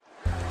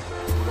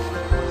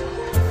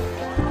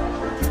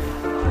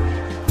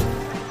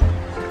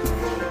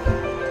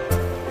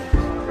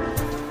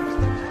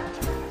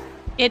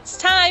It's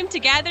time to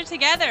gather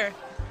together.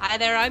 Hi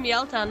there, I'm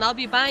Yelta, and I'll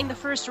be buying the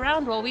first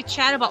round while we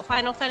chat about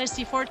Final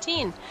Fantasy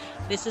XIV.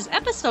 This is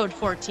episode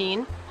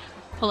 14.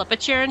 Pull up a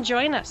chair and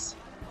join us.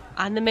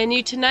 On the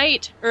menu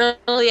tonight,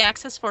 early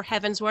access for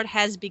Heavensward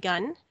has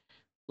begun.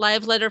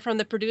 Live letter from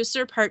the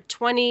producer, part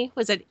 20,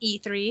 was at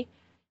E3.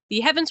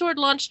 The Heavensward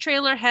launch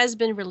trailer has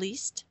been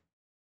released.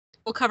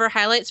 We'll cover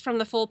highlights from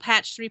the full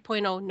patch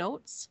 3.0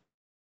 notes.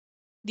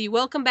 The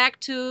welcome back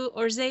to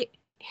Orze...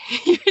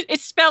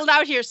 It's spelled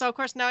out here, so of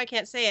course now I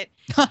can't say it.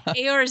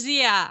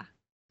 Eorzea.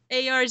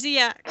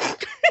 Eorzea.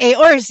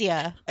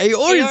 Eorzea.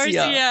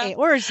 Eorzea.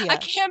 Eorzea. A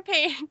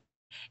campaign.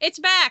 It's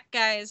back,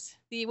 guys.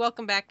 The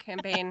welcome back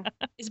campaign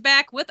is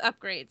back with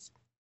upgrades.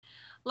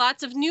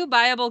 Lots of new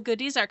buyable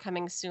goodies are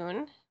coming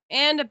soon,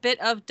 and a bit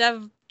of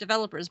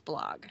developers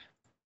blog.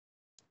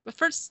 But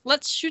first,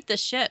 let's shoot the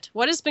shit.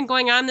 What has been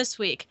going on this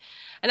week?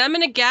 And I'm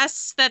going to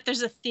guess that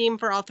there's a theme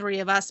for all three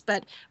of us,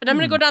 but I'm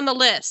going to go down the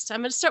list. I'm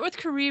going to start with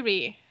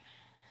Kariri.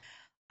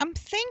 I'm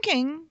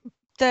thinking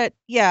that,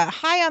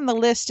 high on the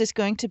list is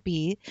going to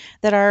be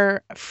that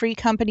our free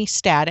company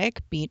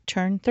Static beat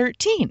Turn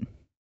 13.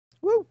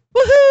 Woo!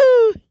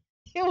 Woohoo!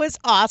 It was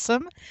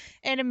awesome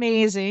and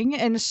amazing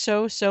and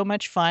so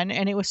much fun.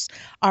 And it was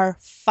our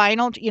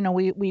final,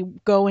 we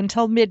go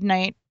until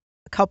midnight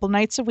a couple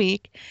nights a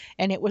week,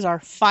 and it was our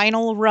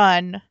final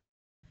run,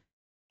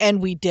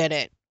 and we did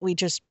it. We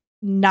just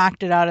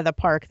knocked it out of the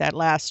park that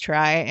last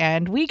try,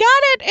 and we got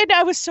it. And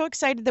I was so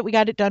excited that we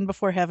got it done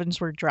before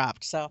Heavensward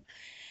dropped. So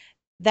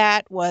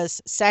that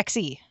was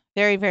sexy.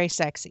 Very, very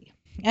sexy.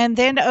 And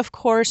then, of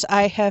course,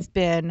 I have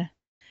been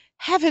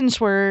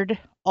Heavensward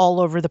all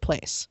over the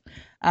place.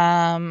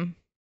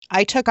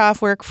 I took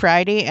off work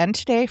Friday and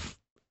today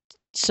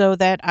so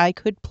that I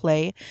could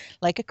play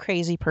like a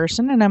crazy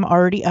person, and I'm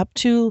already up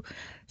to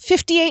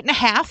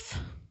 58.5.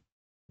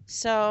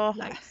 So,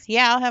 nice.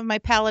 I'll have my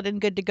paladin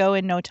good to go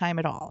in no time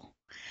at all.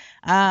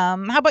 How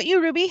about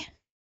you, Ruby?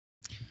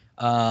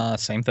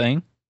 Same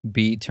thing.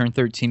 Beat Turn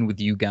 13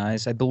 with you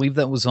guys. I believe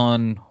that was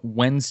on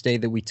Wednesday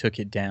that we took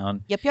it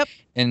down. Yep.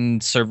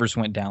 And servers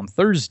went down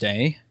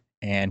Thursday,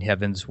 and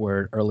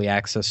Heavensward early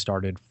access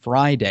started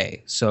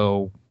Friday.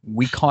 So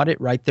we caught it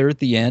right there at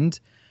the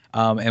end.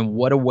 And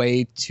what a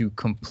way to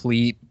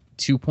complete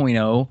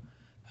 2.0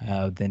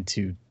 than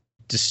to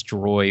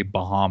destroy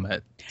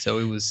Bahamut. So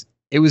it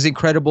was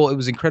incredible. It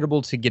was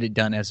incredible to get it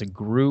done as a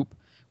group.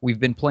 We've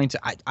been playing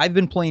I've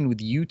been playing with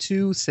you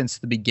two since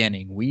the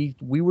beginning. We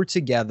were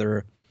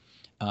together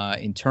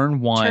in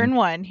turn 1. Turn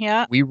 1,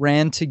 yeah. We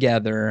ran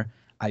together.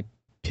 I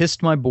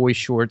pissed my boy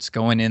shorts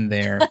going in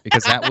there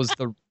because that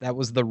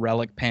was the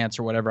relic pants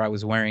or whatever I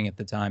was wearing at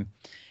the time.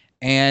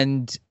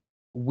 And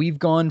we've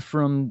gone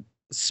from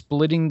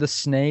splitting the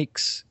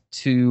snakes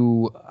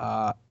to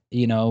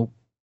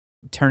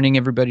turning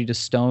everybody to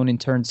stone in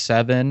turn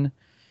 7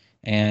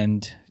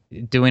 and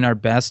doing our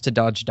best to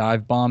dodge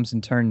dive bombs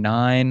in turn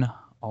 9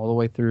 all the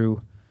way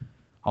through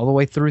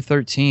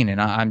 13.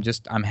 And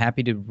I'm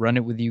happy to run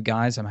it with you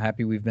guys. I'm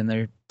happy we've been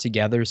there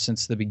together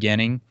since the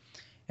beginning,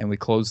 and we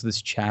closed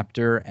this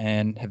chapter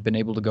and have been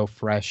able to go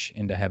fresh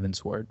into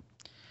Heavensward.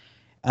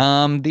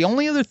 The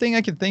only other thing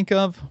I could think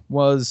of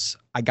was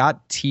I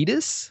got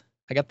Tidus.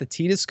 I got the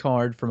Tidus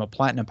card from a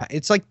platinum pack.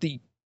 It's like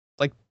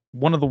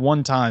one of the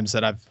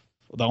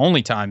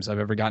only times I've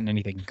ever gotten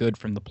anything good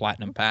from the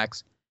platinum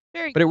packs.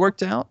 But it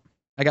worked out.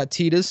 I got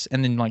Tidus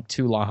and then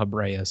 2 La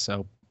Habrea,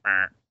 so.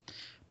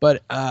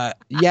 But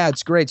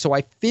it's great. So I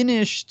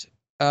finished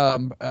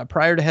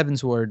prior to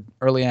Heavensward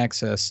early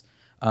access.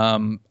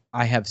 I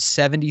have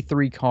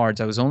 73 cards.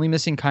 I was only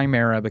missing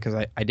Chimera because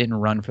I didn't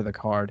run for the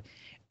card,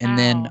 and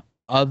then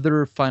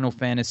other Final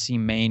Fantasy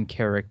main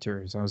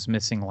characters. I was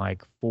missing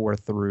 4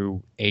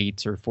 through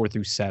 8 or 4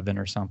 through 7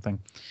 or something.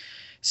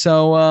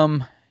 So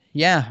and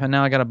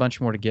now I got a bunch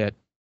more to get.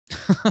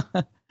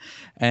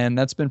 And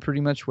that's been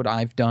pretty much what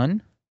I've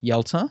done.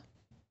 Yelta?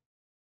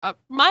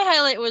 My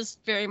highlight was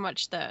very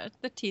much the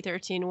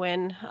T13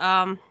 win.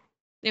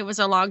 It was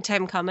a long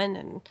time coming,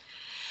 and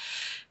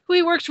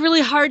we worked really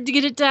hard to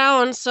get it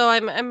down. So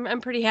I'm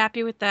pretty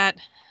happy with that.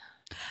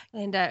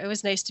 And it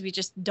was nice to be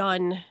just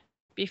done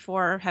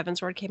before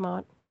Heavensward came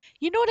out.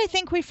 You know what I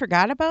think we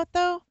forgot about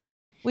though?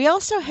 We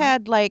also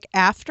had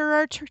after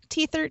our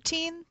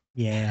T13.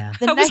 Yeah.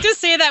 I was gonna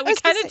say that we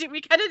kind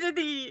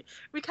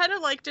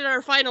of did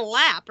our final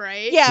lap,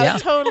 right? Yeah, we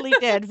totally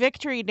did.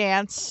 Victory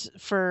dance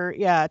for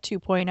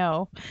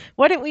 2.0.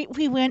 What did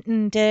we went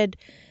and did?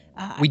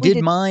 We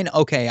did mine.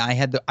 Okay,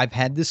 I've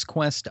had this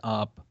quest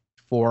up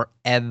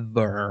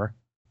forever,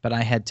 but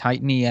I had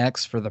Titan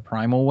EX for the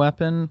primal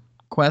weapon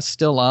quest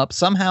still up.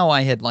 Somehow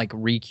I had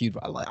re-queued.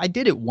 I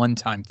did it one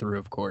time through,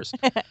 of course,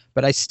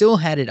 but I still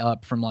had it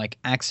up from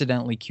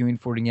accidentally queuing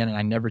for it again, and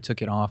I never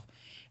took it off.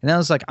 And then I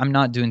was I'm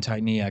not doing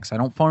Titan EX. I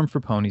don't farm for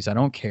ponies. I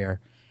don't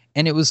care.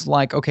 And it was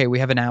okay, we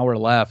have an hour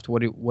left.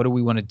 What do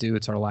we want to do?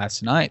 It's our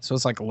last night. So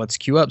it's let's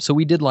queue up. So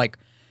we did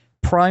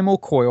Primal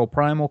Coil,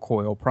 Primal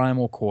Coil,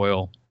 Primal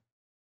Coil.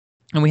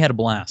 And we had a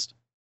blast.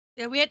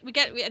 Yeah,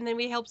 and then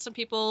we helped some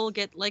people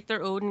get like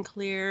their Odin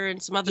clear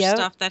and some other Yep.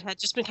 stuff that had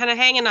just been kind of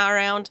hanging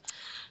around.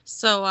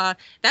 So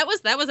that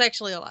was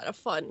actually a lot of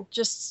fun.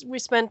 We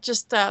spent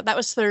that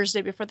was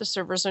Thursday before the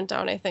servers went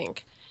down, I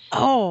think.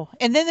 Oh,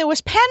 and then there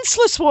was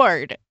Pantsless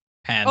Ward.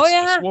 Oh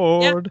yeah,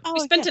 Sword. yeah. We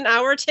spent an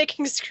hour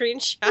taking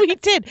screenshots. We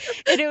did.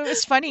 And it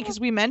was funny because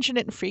we mentioned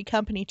it in Free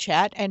Company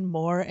chat, and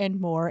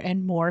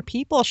more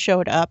people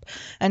showed up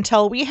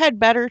until we had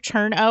better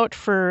turnout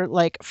for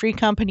like Free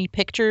Company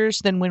pictures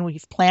than when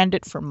we've planned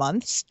it for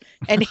months.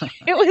 And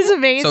it was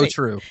amazing. So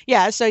true.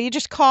 Yeah, so you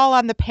just call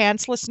on the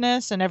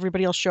pantslessness and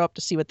everybody will show up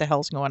to see what the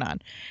hell's going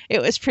on.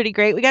 It was pretty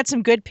great. We got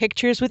some good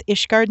pictures with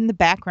Ishgard in the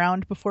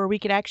background before we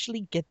could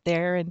actually get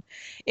there, and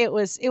it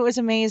was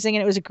amazing,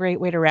 and it was a great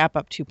way to wrap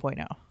up 2.0.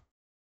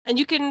 And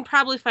you can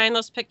probably find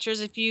those pictures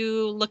if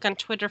you look on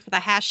Twitter for the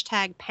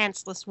hashtag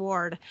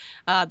 #PantslessWard.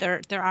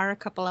 There are a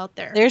couple out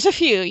there. There's a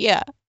few,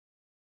 yeah.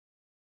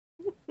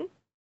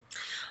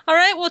 All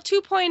right, well,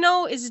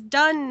 2.0 is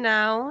done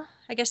now.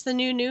 I guess the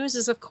new news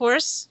is, of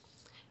course,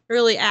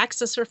 early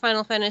access for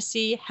Final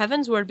Fantasy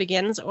Heavensward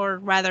begins, or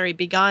rather, it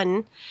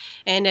begun.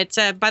 And it's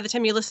by the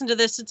time you listen to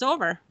this, it's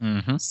over.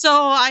 Mm-hmm. So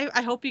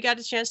I hope you got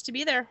a chance to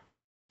be there.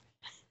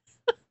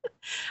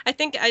 I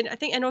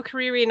know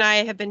Kariri and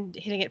I have been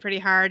hitting it pretty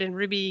hard, and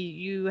Ruby,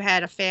 you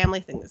had a family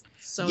thing.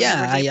 So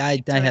yeah,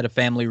 I had a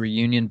family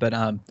reunion, but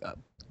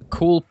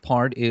cool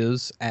part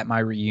is at my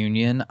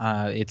reunion,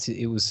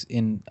 it was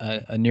in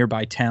a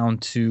nearby town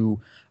to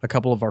a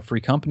couple of our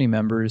Free Company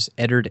members,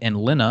 Eddard and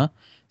Lina.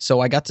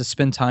 So I got to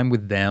spend time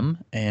with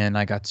them, and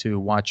I got to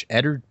watch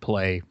Eddard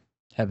play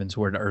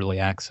Heavensward Early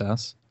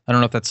Access. I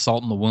don't know if that's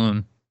salt in the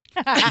wound.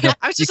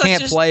 You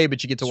can't play,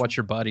 but you get to watch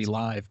your buddy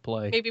live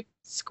play. Maybe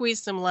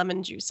squeeze some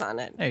lemon juice on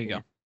it. There you go.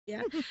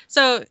 Yeah.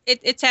 So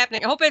it's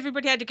happening. I hope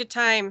everybody had a good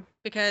time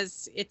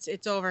because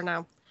it's over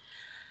now.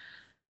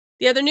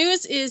 The other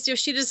news is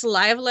Yoshida's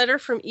live letter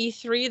from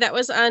E3. That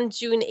was on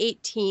June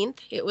 18th.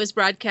 It was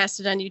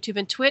broadcasted on YouTube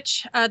and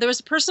Twitch. There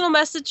was a personal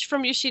message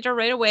from Yoshida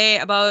right away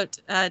about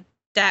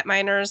DAT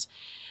miners.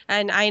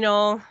 And I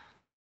know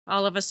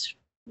all of us,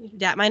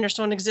 DAT miners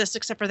don't exist,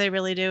 except for they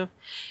really do.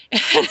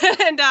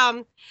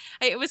 And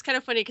it was kind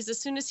of funny because as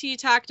soon as he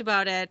talked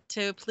about it,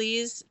 to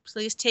please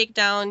take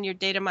down your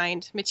data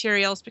mined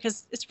materials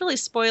because it's really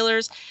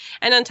spoilers,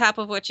 and on top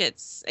of which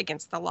it's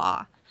against the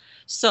law.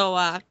 So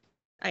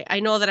I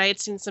know that I had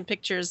seen some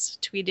pictures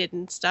tweeted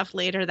and stuff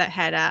later that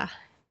had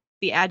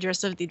the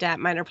address of the DAT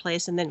miner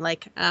place, and then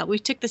we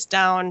took this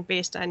down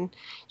based on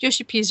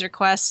Yoshi P's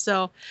request.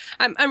 So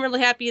I'm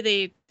really happy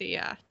they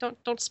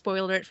don't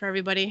spoiler it for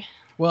everybody.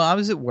 Well, I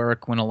was at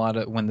work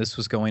when this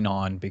was going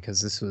on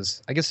because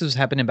I guess this was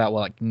happening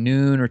about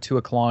noon or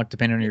 2:00,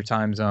 depending on your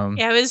time zone.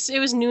 Yeah, it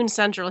was noon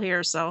central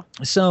here, so.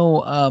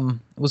 So I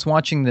was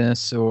watching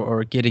this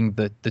or getting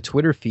the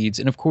Twitter feeds,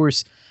 and of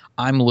course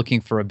I'm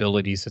looking for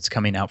abilities that's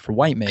coming out for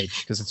White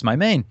Mage because it's my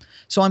main.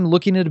 So I'm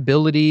looking at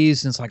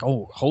abilities, and it's like,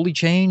 oh, Holy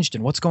changed,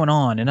 and what's going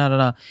on, and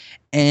da.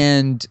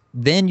 And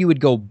then you would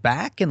go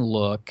back and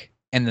look,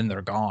 and then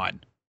they're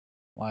gone.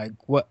 Like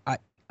what?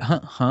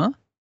 Huh?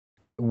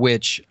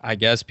 Which I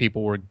guess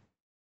people were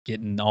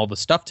getting all the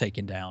stuff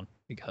taken down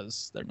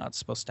because they're not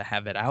supposed to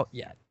have it out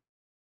yet.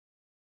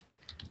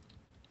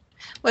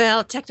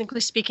 Well, technically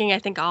speaking, I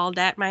think all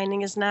DAT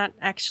mining is not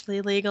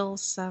actually legal.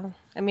 So,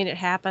 I mean, it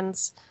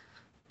happens.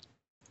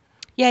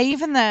 Yeah,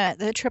 even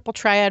the Triple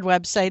Triad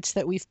websites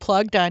that we've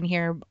plugged on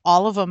here,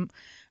 all of them,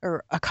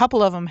 or a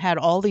couple of them, had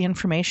all the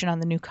information on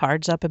the new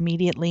cards up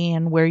immediately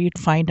and where you'd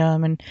find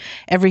them and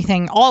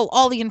everything,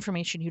 all the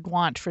information you'd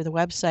want for the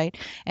website.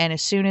 And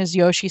as soon as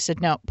Yoshi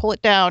said, no, pull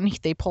it down,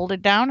 they pulled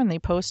it down and they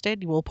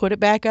posted, we'll put it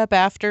back up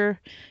after,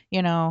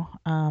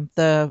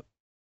 the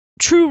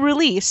true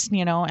release,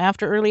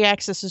 after early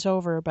access is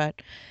over.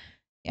 But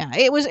yeah,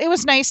 it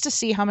was nice to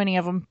see how many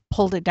of them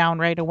pulled it down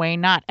right away,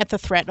 not at the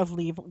threat of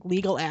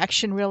legal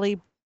action, really.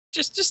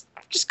 Just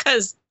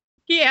because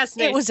he asked.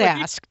 It was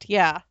asked,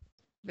 yeah.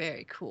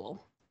 Very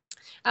cool.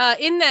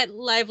 In that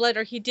live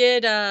letter, he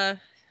did. I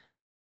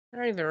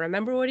don't even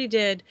remember what he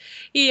did.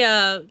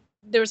 There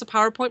was a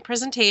PowerPoint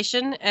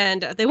presentation,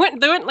 and they went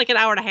like an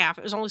hour and a half.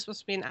 It was only supposed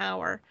to be an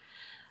hour.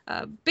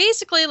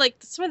 Basically, like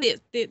some of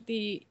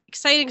the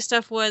exciting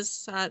stuff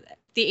was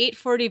the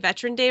 840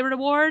 Veteran Day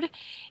reward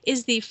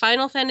is the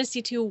Final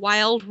Fantasy II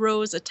Wild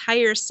Rose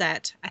attire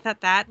set. I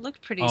thought that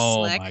looked pretty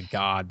slick. Oh my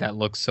god, that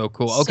looks so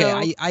cool.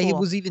 Okay, I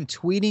was even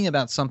tweeting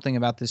about something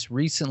about this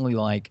recently,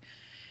 like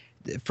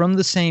from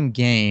the same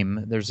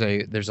game. There's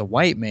a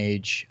white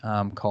mage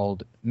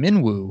called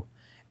Minwu,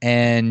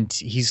 and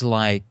he's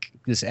like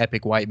this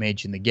epic white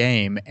mage in the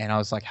game, and I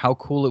was like, how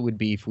cool it would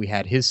be if we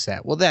had his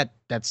set. Well,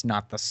 that's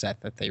not the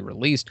set that they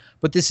released,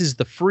 but this is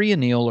the Free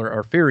Anil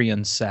or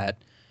Firion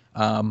set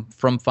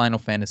from Final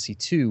Fantasy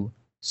II.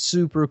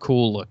 Super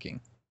cool looking.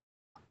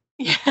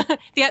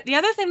 Yeah. The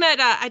other thing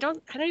that I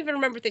don't even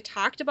remember if they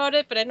talked about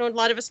it, but I know a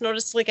lot of us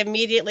noticed like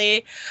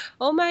immediately,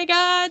 oh my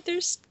God,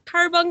 there's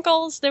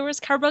carbuncles. There was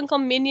carbuncle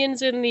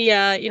minions in the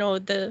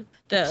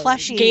the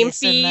Plushies game and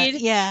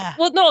feed. yeah.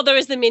 Well, no, there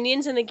was the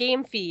minions in the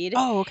game feed.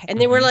 Oh, okay.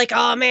 And they were like,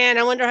 oh man,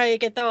 I wonder how you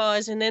get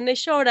those. And then they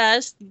showed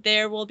us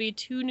there will be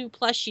 2 new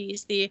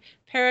plushies, the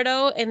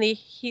Peridot and the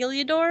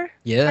Heliodor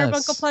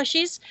carbuncle Yes.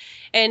 plushies.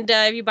 And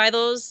if you buy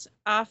those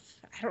off,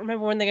 I don't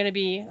remember when they're going to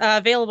be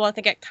available. I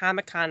think at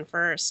Comic-Con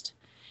first.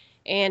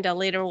 And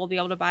later we'll be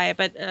able to buy it.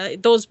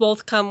 But those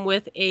both come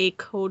with a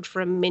code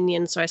from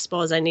Minion, so I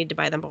suppose I need to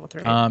buy them both,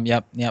 right?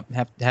 Yep.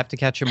 Have to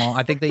catch them all.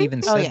 I think they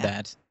even Oh, said yeah.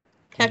 that.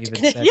 Have to-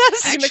 Even said-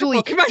 yes, Actually,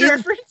 you make a Pokemon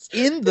reference.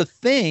 in the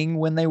thing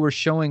when they were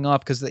showing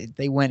off, because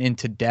they went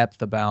into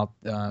depth about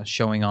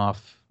showing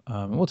off.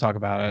 We'll talk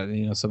about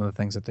it, some of the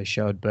things that they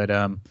showed, but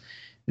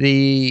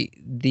they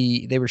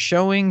were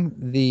showing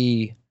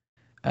the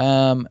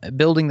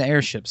building the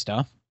airship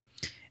stuff,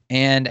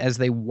 and as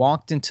they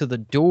walked into the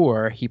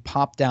door, he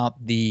popped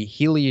out the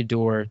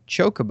Heliodor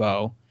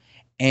Chocobo,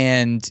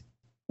 and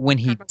when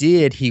he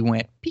did, he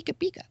went Pika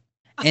Pika,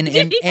 and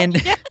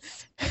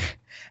Yes.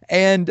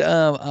 and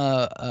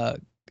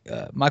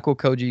Michael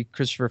Koji,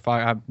 Christopher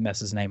Fox, I mess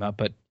his name up,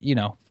 but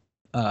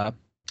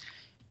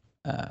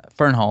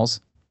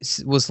Fernhalls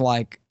was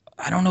like,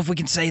 I don't know if we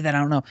can say that, I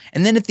don't know.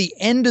 And then at the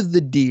end of the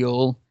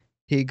deal,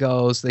 he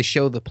goes, they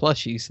show the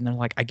plushies, and they're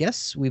like, I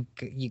guess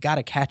you got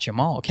to catch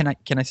them all. Can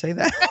I say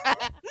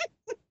that?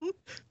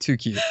 Too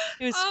cute.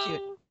 It was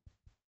cute.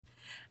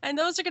 And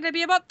those are going to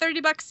be about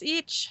 $30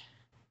 each.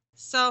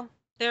 So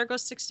there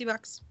goes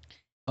 $60.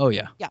 Oh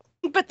yeah.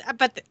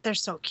 But they're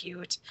so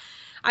cute.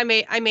 I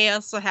may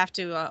also have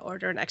to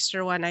order an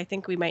extra one. I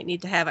think we might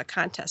need to have a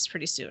contest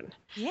pretty soon.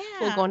 Yeah.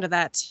 We'll go into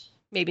that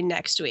maybe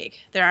next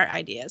week. There are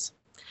ideas.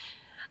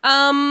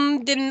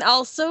 Then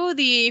also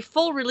the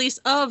full release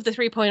of the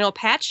 3.0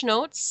 patch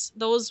notes.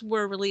 Those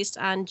were released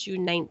on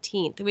June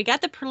 19th. We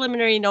got the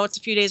preliminary notes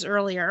a few days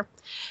earlier,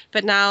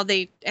 but now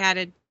they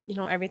added,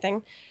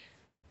 everything.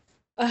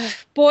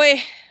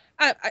 Boy,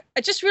 I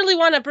just really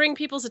want to bring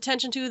people's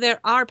attention to there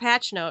are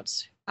patch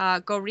notes.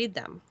 Go read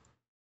them.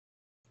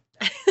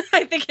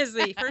 I think is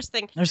the first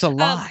thing. There's a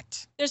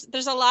lot.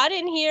 There's a lot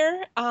in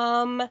here.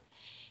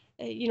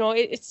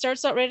 It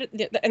starts out right,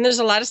 and there's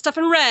a lot of stuff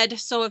in red.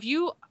 So if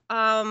you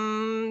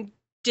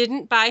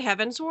didn't buy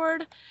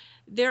Heavensward,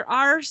 there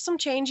are some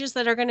changes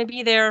that are going to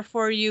be there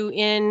for you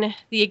in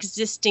the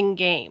existing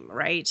game,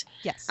 right?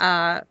 Yes.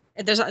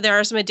 There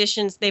are some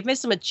additions. They've made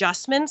some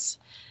adjustments.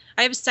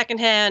 I have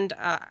secondhand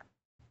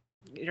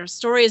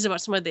stories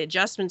about some of the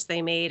adjustments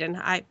they made,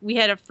 and we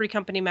had a free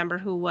company member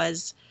who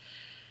was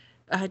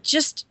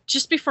just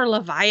before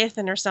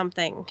Leviathan or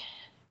something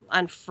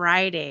on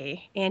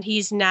Friday, and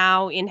he's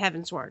now in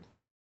Heavensward.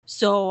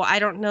 So I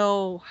don't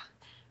know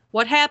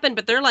what happened,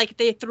 but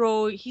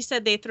he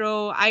said they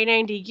throw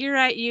I-90 gear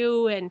at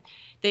you, and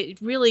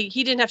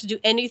he didn't have to do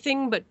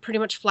anything but pretty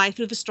much fly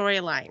through the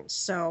storylines.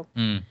 So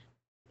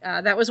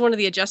that was one of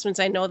the adjustments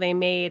I know they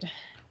made.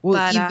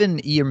 Well, but,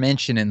 even you're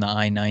mentioning the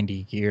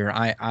I-90 gear.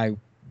 I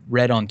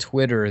read on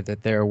Twitter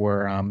that there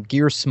were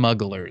gear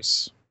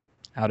smugglers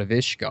out of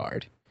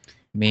Ishgard,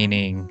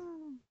 meaning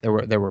there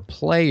were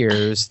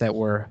players that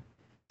were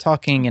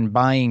talking and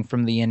buying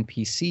from the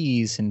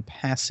NPCs and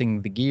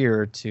passing the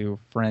gear to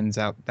friends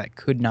out that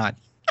could not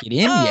get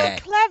in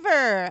yet.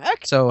 Clever. Okay.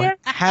 So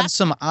have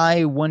some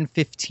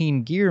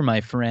I-115 gear,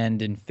 my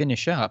friend, and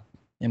finish up,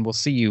 and we'll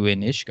see you in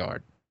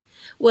Ishgard.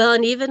 Well,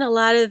 and even a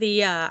lot of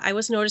the, I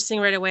was noticing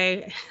right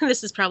away,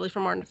 this is probably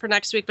for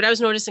next week, but I was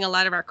noticing a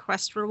lot of our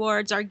quest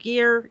rewards, our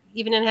gear,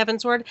 even in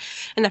Heavensward.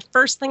 And the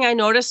first thing I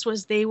noticed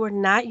was they were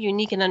not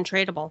unique and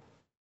untradeable.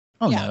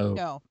 Oh,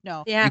 yeah,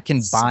 no. Yeah. You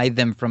can buy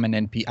them from an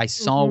NPC. I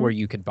saw Mhm. where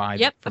you could buy them.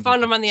 Yep, I from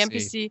found them on the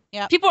NPC.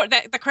 Yep.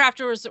 The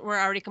crafters were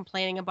already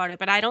complaining about it,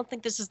 but I don't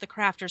think this is the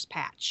crafters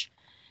patch.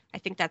 I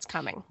think that's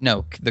coming.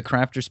 No, the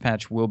crafters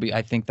patch will be.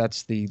 I think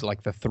that's the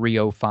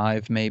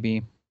 305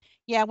 maybe.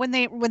 Yeah, when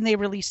they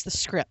release the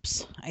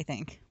scripts, I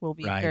think will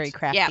be Right. very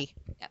crafty.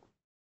 All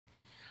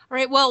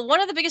right. Well,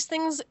 one of the biggest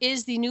things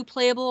is the new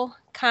playable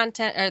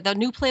content. The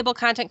new playable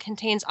content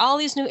contains all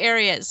these new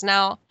areas.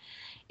 Now,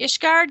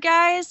 Ishgard,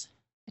 guys,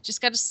 I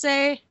just got to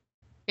say,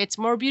 it's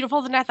more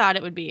beautiful than I thought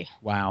it would be.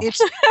 Wow. It's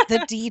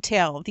the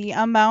detail. The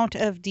amount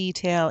of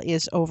detail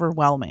is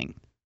overwhelming.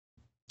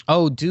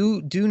 Oh,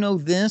 do know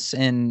this,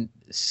 and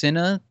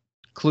Cinna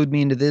clued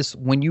me into this.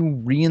 When you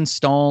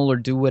reinstall or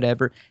do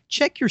whatever,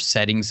 check your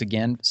settings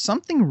again.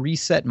 Something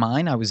reset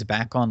mine. I was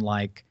back on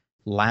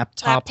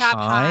laptop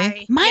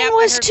high. Mine Yep, I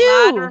was heard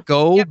too. louder.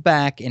 Go Yep.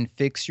 back and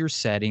fix your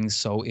settings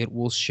so it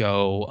will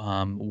show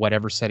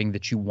whatever setting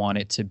that you want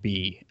it to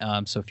be.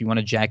 So if you want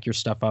to jack your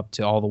stuff up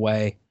to all the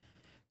way,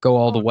 go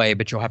all the way,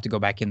 but you'll have to go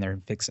back in there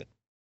and fix it.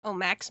 Oh,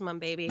 maximum,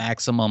 baby.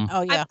 Maximum.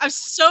 Oh yeah. I'm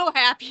so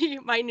happy.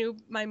 My new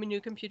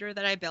computer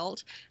that I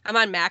built, I'm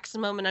on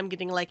maximum and I'm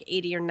getting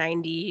 80 or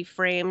 90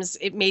 frames.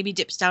 It maybe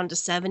dips down to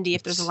 70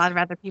 if there's a lot of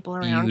other people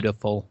around.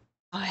 Beautiful.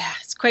 Oh yeah,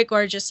 it's quite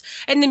gorgeous.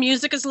 And the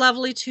music is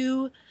lovely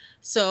too.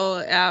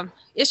 So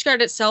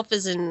Ishgard itself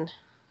is in,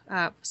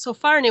 so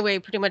far anyway,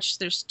 pretty much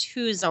there's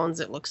 2 zones,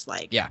 it looks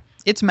like. Yeah,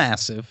 it's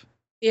massive.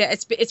 Yeah,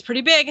 it's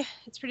pretty big.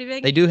 It's pretty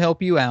big. They do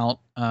help you out,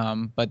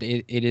 but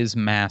it is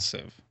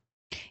massive.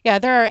 Yeah,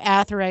 there are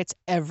aetherytes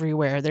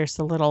everywhere. There's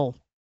the little,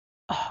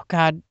 oh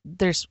God,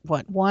 there's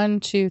what, 1,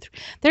 2, 3.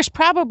 There's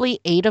probably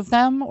 8 of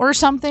them or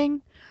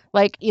something,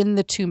 like in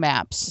the 2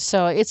 maps.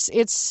 So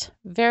it's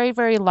very,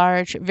 very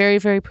large, very,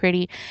 very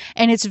pretty,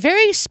 and it's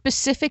very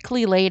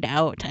specifically laid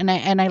out. And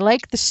I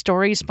like the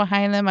stories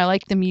behind them. I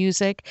like the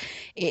music.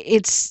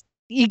 It's,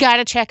 you got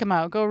to check them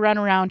out. Go run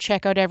around,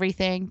 check out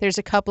everything. There's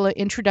a couple of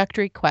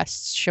introductory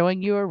quests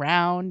showing you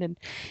around and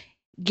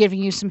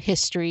giving you some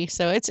history.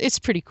 So it's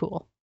pretty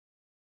cool.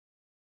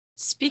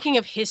 Speaking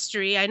of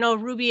history, I know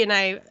Ruby and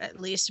I, at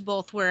least,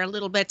 both were a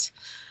little bit,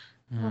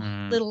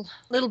 little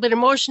bit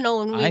emotional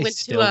when we went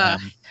to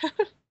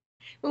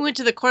we went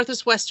to the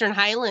Corthus Western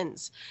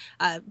Highlands.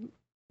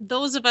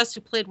 Those of us who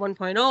played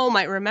 1.0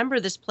 might remember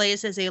this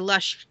place as a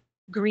lush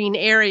green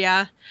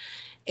area,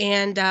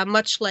 and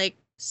much like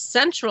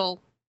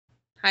Central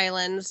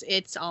Highlands,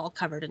 it's all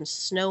covered in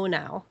snow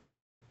now.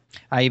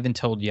 I even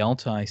told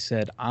Yelta, I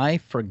said, I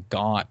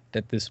forgot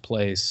that this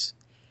place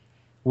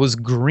was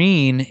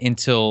green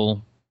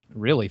until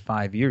really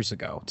 5 years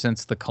ago,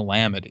 since the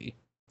calamity.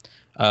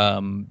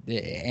 And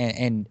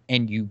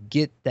you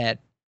get that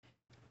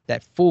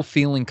full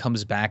feeling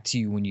comes back to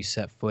you when you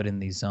set foot in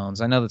these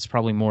zones. I know that's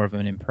probably more of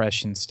an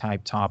impressions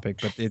type topic,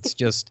 but it's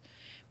just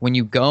when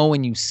you go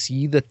and you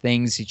see the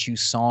things that you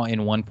saw in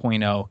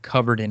 1.0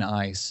 covered in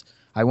ice.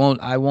 I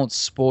won't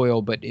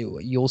spoil, but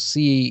you'll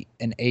see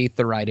an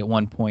aetheryte at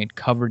one point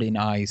covered in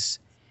ice,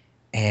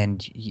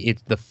 and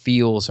the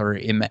feels are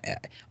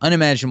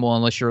unimaginable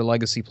unless you're a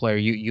legacy player.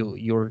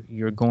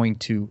 You're going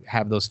to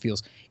have those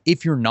feels.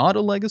 If you're not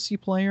a legacy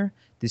player,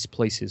 this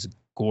place is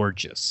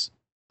gorgeous.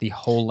 The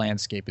whole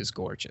landscape is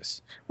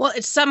gorgeous. Well,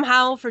 it's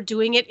somehow, for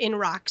doing it in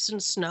rocks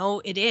and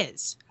snow, it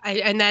is.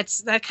 And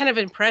that kind of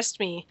impressed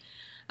me.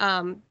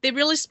 They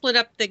really split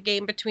up the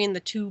game between the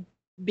 2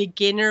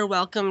 beginner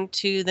welcome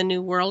to the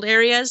new world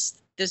areas.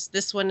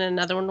 This one and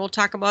another one we'll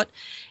talk about,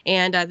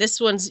 and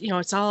this one's,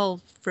 it's all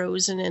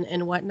frozen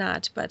and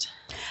whatnot. But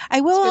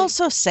I will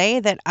also say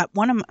that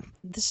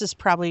this is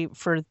probably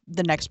for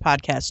the next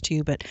podcast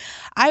too, but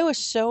I was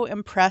so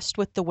impressed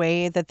with the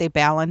way that they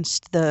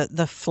balanced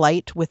the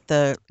flight with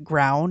the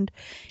ground.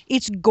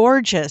 It's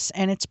gorgeous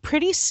and it's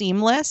pretty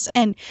seamless,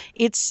 and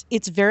it's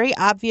very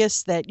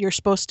obvious that you're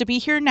supposed to be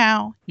here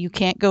now. You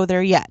can't go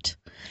there yet.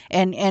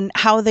 And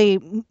how they,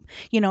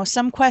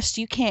 some quests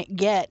you can't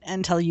get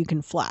until you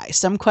can fly.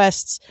 Some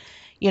quests,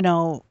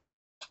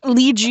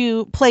 lead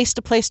you place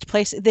to place to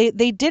place. They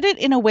did it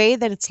in a way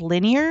that it's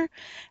linear.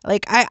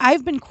 Like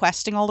I've been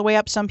questing all the way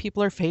up. Some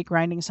people are fake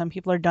grinding, some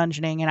people are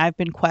dungeoning, and I've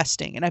been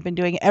questing, and I've been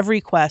doing every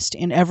quest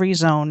in every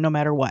zone, no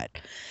matter what.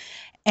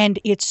 And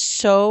it's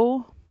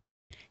so,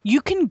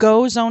 you can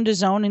go zone to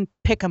zone and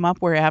pick them up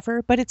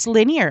wherever, but it's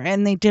linear,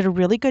 and they did a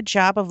really good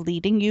job of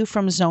leading you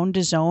from zone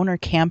to zone or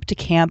camp to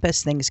camp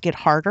as things get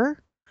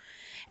harder.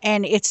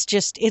 And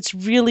it's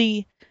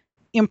really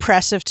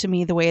impressive to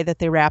me the way that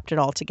they wrapped it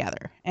all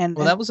together. And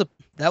that was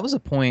a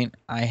point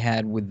I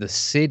had with the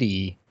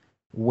city,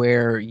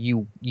 where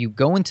you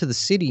go into the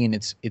city and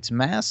it's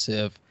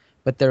massive,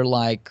 but they're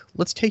like,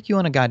 let's take you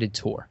on a guided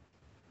tour.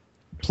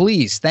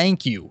 Please,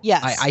 thank you.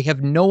 Yes. I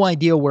have no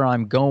idea where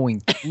I'm going.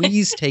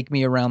 Please take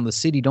me around the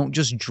city. Don't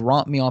just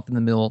drop me off in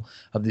the middle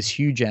of this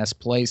huge-ass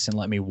place and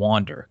let me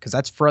wander, because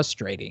that's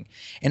frustrating.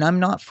 And I'm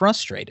not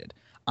frustrated.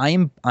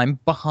 I'm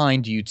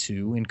behind you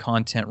 2 in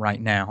content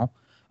right now,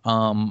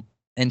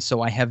 and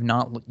so I have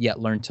not yet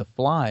learned to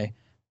fly,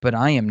 but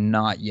I am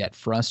not yet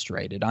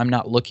frustrated. I'm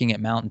not looking at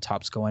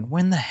mountaintops going,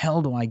 when the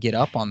hell do I get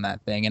up on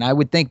that thing? And I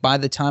would think by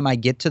the time I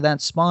get to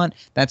that spot,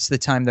 that's the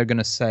time they're going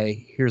to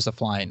say, here's a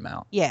flying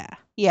mount.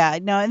 Yeah,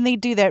 no, and they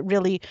do that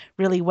really,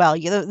 really well.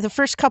 The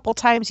first couple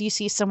times you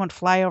see someone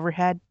fly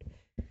overhead,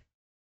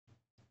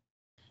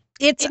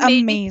 it's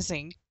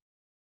amazing.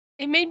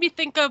 It made me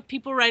think of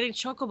people riding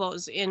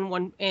chocobos in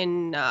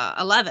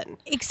 11.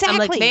 Exactly.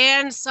 I'm like,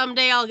 man,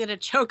 someday I'll get a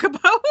chocobo.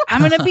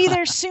 I'm gonna be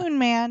there soon,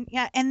 man.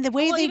 Yeah, and the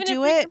way they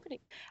do it,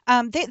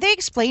 they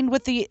explained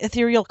with the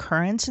ethereal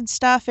currents and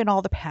stuff and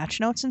all the patch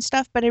notes and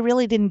stuff, but I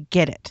really didn't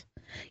get it.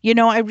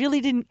 I really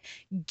didn't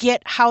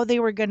get how they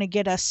were going to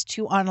get us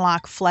to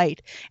unlock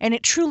flight. And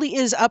it truly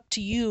is up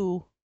to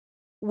you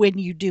when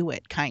you do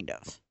it, kind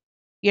of.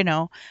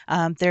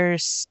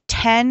 There's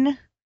 10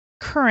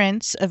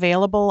 currents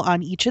available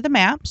on each of the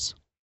maps.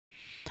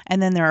 And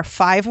then there are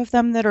 5 of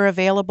them that are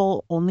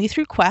available only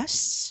through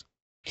quests.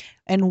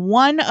 And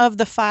one of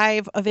the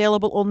 5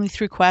 available only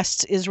through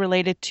quests is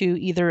related to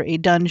either a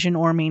dungeon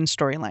or main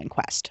storyline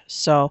quest.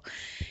 So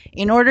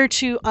in order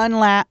to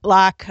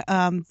unlock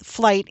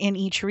flight in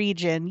each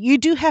region, you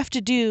do have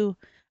to do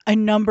a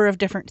number of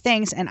different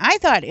things. And I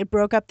thought it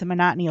broke up the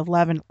monotony of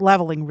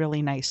leveling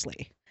really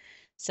nicely.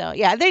 So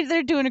yeah,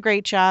 they're doing a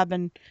great job.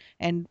 And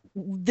And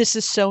this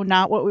is so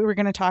not what we were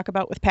going to talk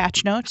about with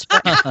patch notes.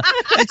 But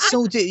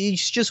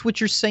It's just what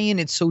you're saying.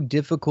 It's so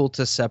difficult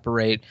to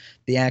separate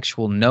the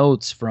actual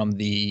notes from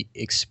the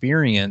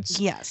experience.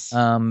 yes.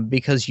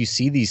 Because you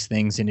see these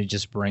things and it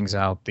just brings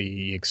out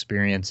the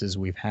experiences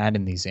we've had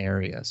in these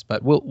areas.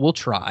 But we'll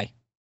try.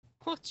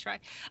 We'll try.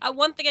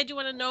 One thing I do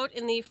want to note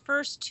in the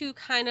first two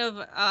kind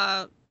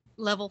of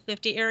level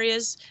 50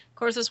 areas,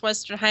 Corthus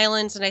Western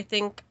Highlands, and I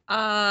think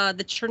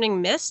the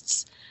Churning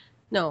Mists.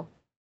 No,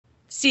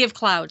 Sea of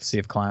Clouds. Sea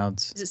of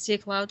Clouds. Is it Sea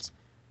of Clouds?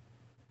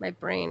 My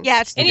brain.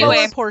 Yeah, it's the Anyway.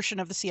 lower portion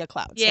of the Sea of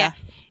Clouds. Yeah.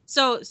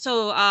 So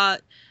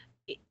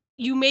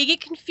you may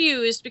get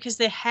confused because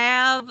they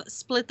have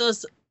split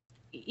those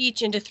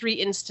each into 3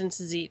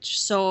 instances each.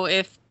 So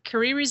if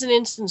Kariri's in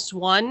instance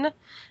 1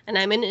 and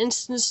I'm in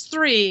instance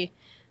 3,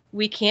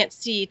 we can't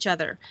see each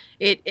other.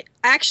 It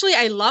actually,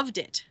 I loved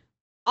it.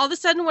 All of a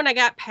sudden, when I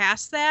got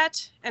past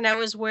that and I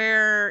was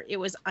where it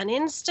was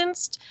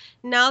uninstanced,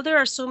 now there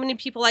are so many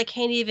people I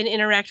can't even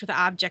interact with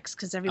objects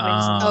because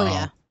everybody's. Oh,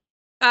 yeah.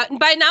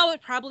 By now,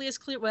 it probably is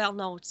clear. Well,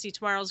 no, see,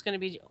 tomorrow's going to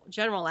be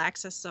general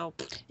access, so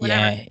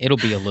whatever. Yeah, it'll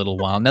be a little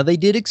while. Now, they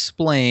did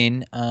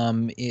explain,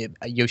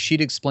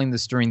 Yoshida explained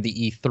this during the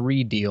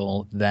E3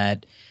 deal,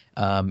 that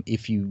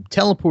if you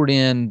teleport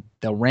in,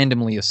 they'll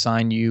randomly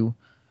assign you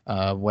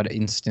what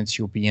instance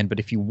you'll be in. But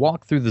if you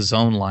walk through the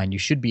zone line, you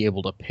should be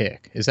able to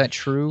pick. Is that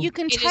true? You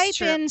can It is type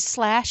true. in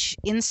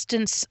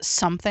 /instance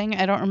something.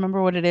 I don't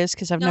remember what it is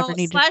because I've never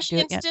needed to do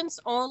it yet.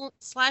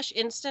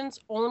 /instance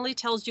only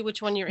tells you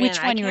which one you're Which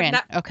in. one you're in?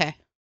 Not- Okay.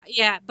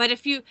 Yeah, but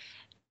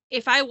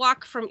if I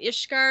walk from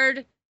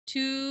Ishgard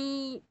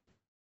to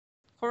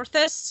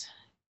Corthus,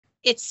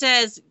 it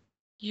says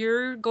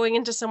you're going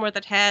into somewhere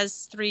that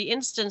has 3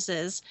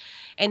 instances,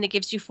 and it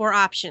gives you 4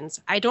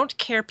 options. I don't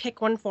care,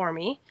 pick one for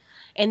me.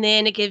 And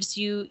then it gives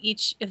you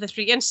each of the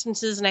 3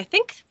 instances, and I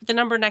think the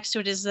number next to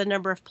it is the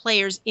number of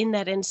players in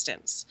that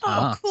instance. Oh,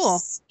 Ah.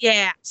 cool.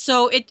 Yeah,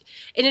 so and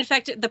in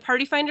fact, the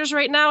party finders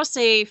right now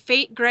say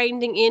fate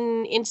grinding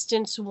in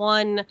instance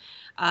 1,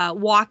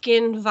 walk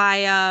in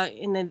via,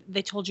 and then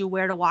they told you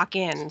where to walk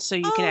in, so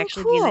you can Oh,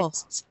 actually be in cool.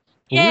 instance.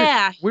 Well,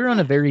 Yeah, We're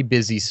on a very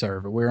busy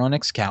server. We're on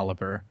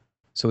Excalibur,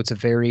 so it's a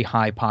very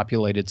high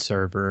populated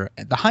server.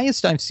 The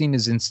highest I've seen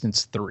is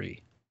instance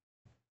 3.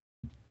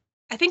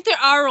 I think there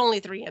are only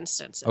 3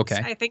 instances. Okay.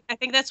 I think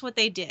that's what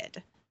they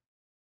did.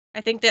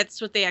 I think that's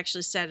what they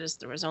actually said, is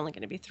there was only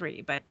going to be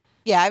 3, but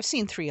Yeah, I've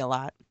seen 3 a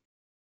lot.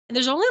 and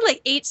there's only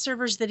like 8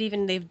 servers that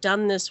even they've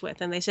done this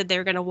with, and they said they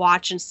were going to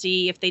watch and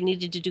see if they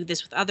needed to do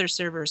this with other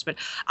servers. But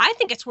I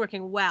think it's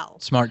working well.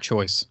 Smart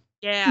choice.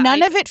 Yeah,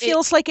 None of it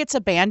feels like it's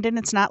abandoned.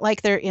 It's not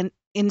like they're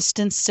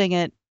instancing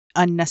it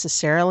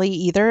unnecessarily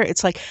either.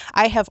 It's like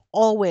I have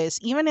always,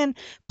 even in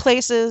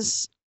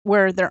places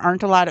where there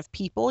aren't a lot of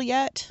people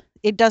yet,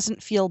 it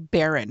doesn't feel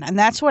barren. And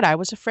that's what I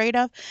was afraid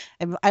of.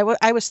 And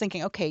I was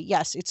thinking, okay,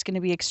 yes, it's going to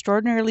be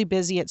extraordinarily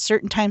busy at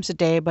certain times of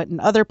day, but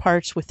in other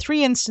parts with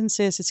 3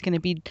 instances, it's going to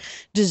be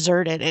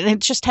deserted. And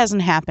it just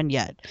hasn't happened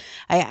yet.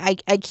 I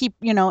keep,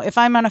 if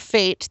I'm on a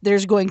fate,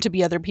 there's going to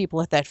be other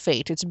people at that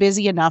fate. It's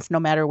busy enough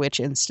no matter which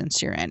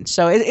instance you're in.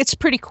 So it's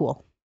pretty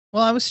cool.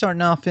 Well, I was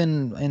starting off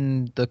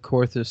in the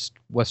Corthus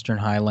Western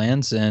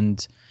Highlands,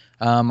 and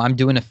I'm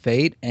doing a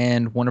fate,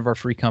 and one of our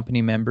free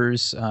company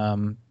members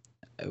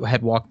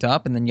had walked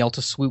up, and then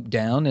Yelta swooped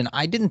down, and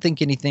I didn't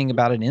think anything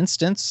about an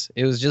instance.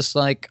 It was just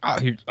like, oh,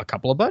 here, a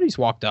couple of buddies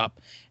walked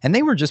up, and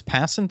they were just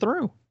passing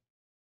through.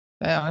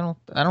 I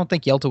don't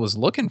think Yelta was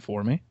looking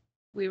for me.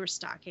 We were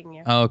stalking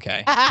you.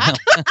 Okay. But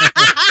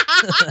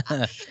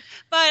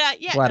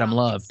yeah, Glad no, I'm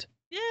loved.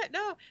 Yeah,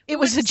 no. It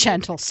was a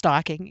gentle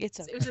stalking. It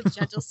was a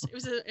gentle.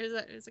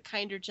 It was a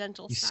kinder,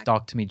 gentle. You stalking.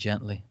 stalked me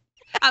gently.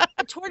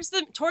 Towards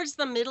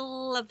the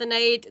middle of the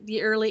night,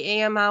 the early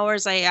AM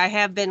hours, I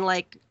have been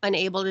like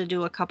unable to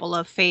do a couple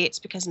of fates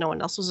because no one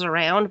else was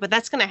around. But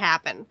that's gonna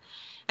happen.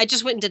 I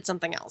just went and did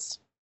something else.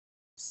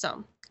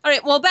 So, all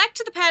right. Well, back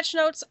to the patch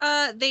notes.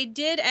 They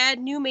did add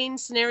new main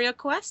scenario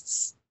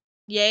quests.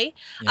 Yay.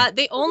 Yeah.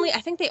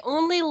 I think they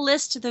only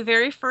list the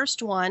very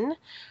first one,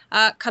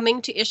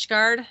 coming to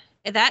Ishgard.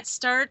 That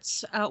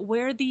starts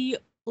where the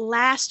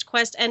last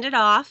quest ended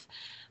off.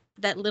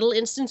 That little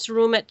instance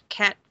room at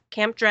Camp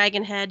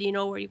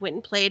Dragonhead, where you went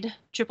and played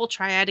Triple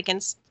Triad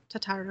against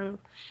Tataru.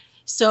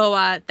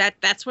 So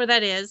that's where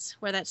that is,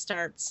 where that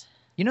starts.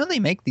 Mm-hmm. They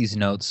make these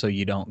notes so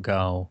you don't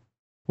go,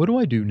 what do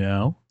I do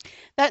now?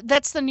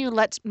 That's the new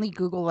let me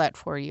Google that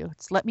for you.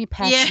 It's let me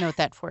patch Yeah. note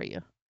that for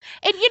you.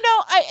 And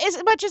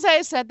as much as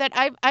I said that,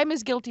 I'm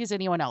as guilty as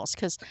anyone else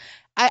because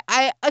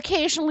I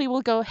occasionally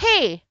will go,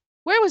 hey,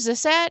 where was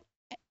this at?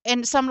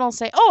 And someone will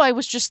say, oh, I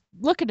was just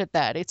looking at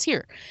that. It's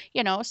here.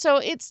 So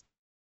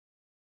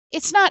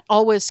it's not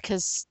always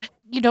because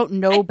you don't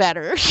know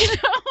better.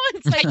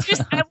 It's like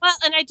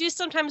I do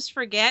sometimes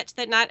forget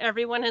that not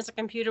everyone has a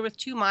computer with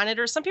 2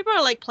 monitors. Some people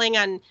are like playing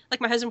on,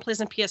 like my husband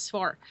plays on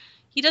PS4.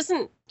 He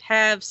doesn't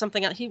have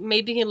something else. He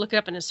maybe can look it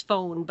up on his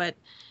phone, but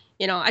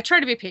I try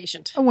to be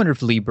patient. I wonder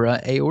if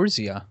Libra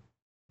Eorzea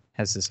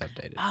has this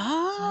updated.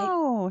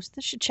 Oh,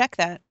 they should check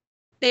that.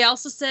 They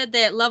also said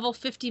that level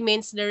 50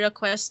 main scenario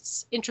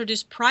quests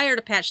introduced prior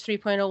to patch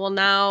 3.0 will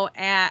now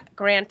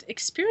grant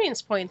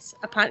experience points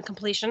upon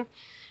completion.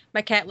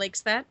 My cat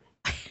likes that.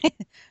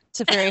 It's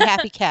a very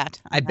happy cat.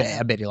 I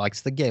bet he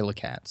likes the Gala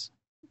cats.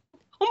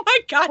 Oh my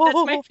god,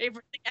 that's my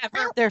favorite thing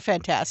ever. They're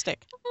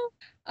fantastic.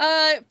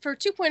 For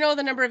 2.0,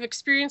 the number of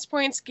experience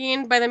points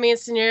gained by the main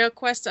scenario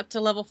quest up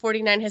to level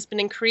 49 has been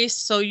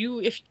increased. So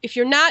if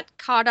you're not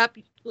caught up,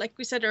 like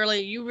we said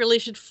earlier, you really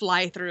should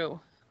fly through.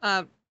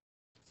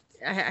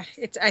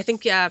 I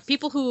think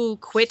people who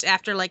quit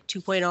after like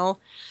 2.0,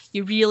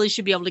 you really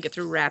should be able to get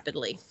through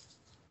rapidly.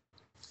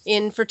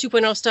 For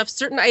 2.0 stuff,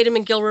 certain item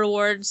and guild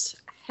rewards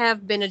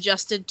have been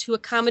adjusted to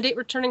accommodate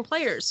returning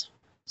players.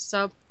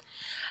 So,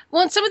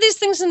 well, and some of these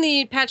things in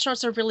the patch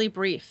notes are really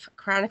brief.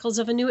 Chronicles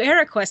of a New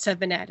Era quests have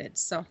been added.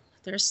 So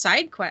there's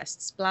side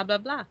quests, blah, blah,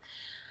 blah.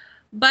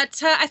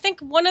 But I think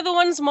one of the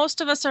ones most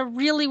of us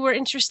were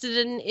interested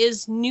in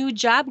is new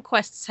job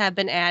quests have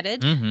been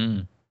added.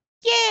 Mm-hmm.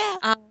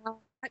 Yeah.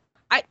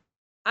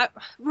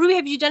 Ruby,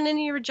 have you done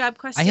any of your job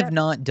quests I yet? have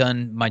not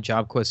done my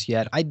job quest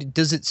yet.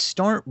 Does it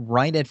start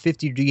right at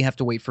 50, or do you have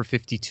to wait for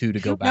 52 to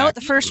go back? No,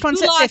 the first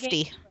one's at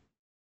 50.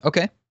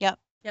 Okay. Yep.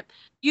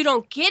 You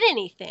don't get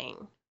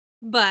anything,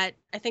 but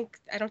I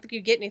don't think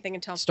you get anything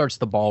until Starts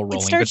the ball rolling.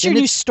 It starts your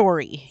new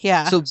story.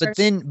 Yeah. So,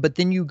 but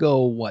then you go,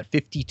 what,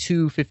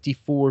 52,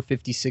 54,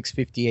 56,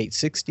 58,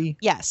 60?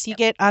 Yes, you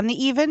get on the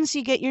evens,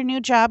 you get your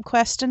new job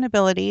quest and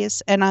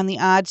abilities, and on the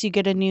odds, you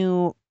get a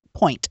new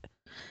point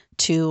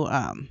to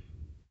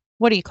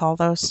what do you call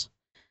those?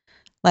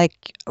 Like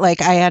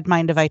I had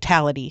mine to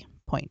vitality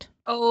point.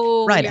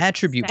 Oh, Right,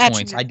 attribute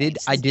points. attribute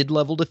I did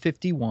level to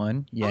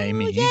 51. Yay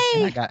me.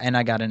 Yay. And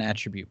I got an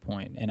attribute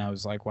point, and I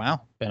was like,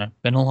 wow, been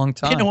a long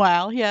time. In a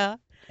while, yeah.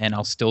 And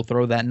I'll still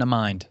throw that into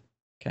mind.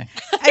 Okay.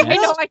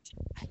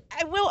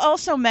 I will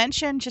also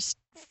mention, just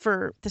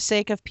for the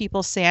sake of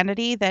people's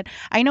sanity, that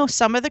I know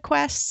some of the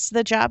quests,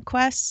 the job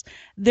quests,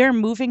 they're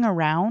moving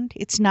around.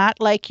 It's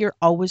not like you're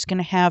always going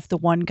to have the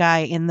one guy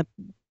in the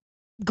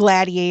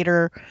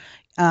gladiator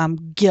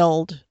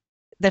guild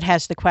that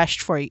has the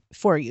quest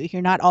for you.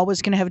 You're not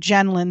always going to have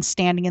Jenlyn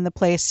standing in the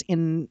place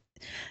in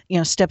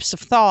Steps of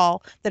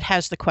Thal that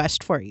has the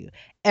quest for you.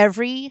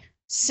 Every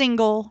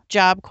single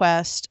job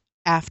quest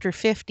after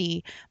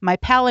 50, my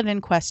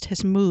paladin quest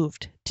has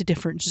moved to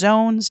different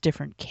zones,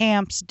 different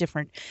camps,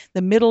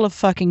 the middle of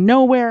fucking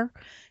nowhere.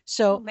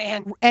 So,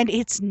 man. And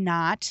it's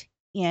not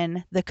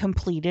in the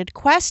completed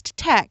quest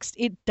text.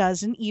 It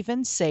doesn't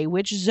even say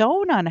which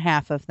zone on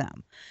half of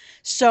them.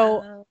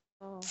 So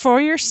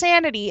for your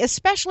sanity,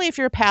 especially if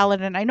you're a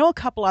paladin, I know a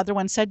couple other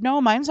ones said, no,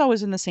 mine's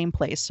always in the same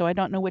place, so I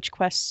don't know which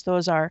quests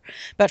those are.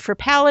 But for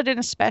paladin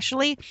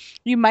especially,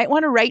 you might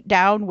want to write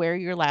down where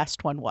your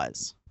last one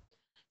was.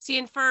 See,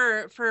 and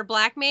for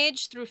Black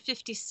Mage through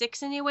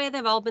 56 anyway,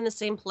 they've all been the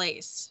same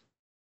place.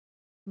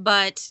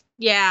 But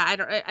yeah,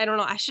 I don't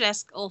know. I should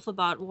ask Ulf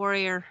about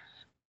Warrior.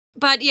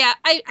 But yeah,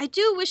 I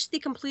do wish the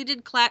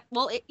completed class.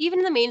 Well, even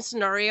in the main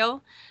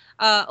scenario,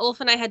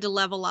 Ulf and I had to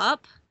level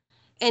up.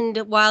 And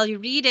while you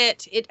read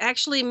it, it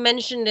actually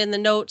mentioned in the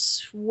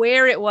notes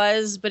where it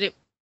was, but it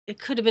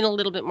could have been a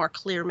little bit more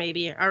clear,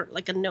 maybe, or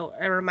like a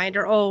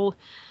reminder. Oh,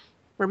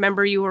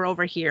 remember you were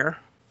over here.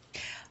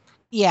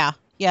 Yeah,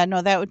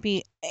 no, that would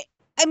be.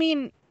 I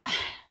mean,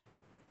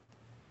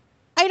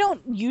 I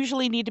don't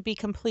usually need to be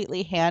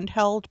completely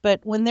handheld, but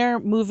when they're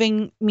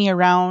moving me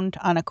around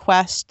on a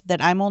quest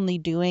that I'm only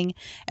doing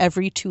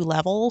every 2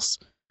 levels,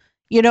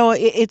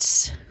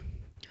 it's.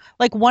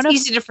 Like it's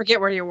easy to forget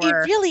where you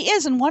were. It really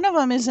is. And one of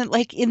them isn't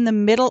like in the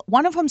middle.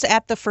 One of them's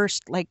at the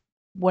first, like,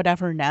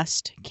 whatever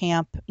nest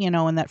camp, in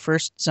that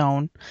first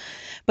zone.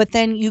 But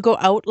then you go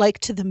out like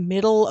to the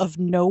middle of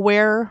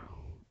nowhere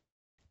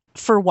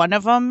for one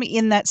of them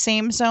in that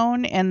same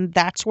zone. And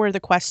that's where the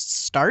quest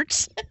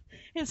starts.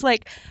 It's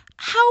like,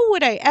 how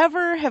would I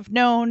ever have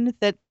known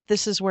that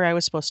this is where I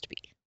was supposed to be?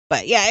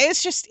 But yeah,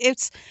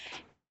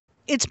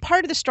 it's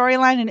part of the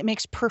storyline, and it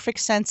makes perfect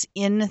sense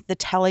in the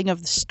telling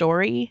of the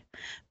story,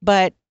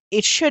 but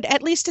it should,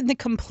 at least in the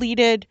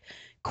completed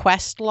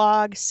quest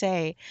log,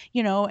 say,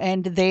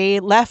 and they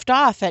left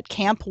off at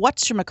camp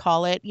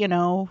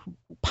whatchamacallit,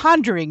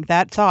 pondering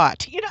that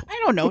thought.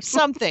 I don't know,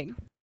 something.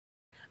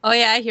 Oh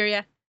yeah, I hear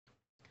you.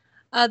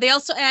 They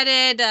also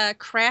added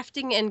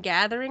crafting and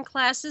gathering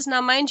classes.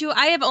 Now, mind you,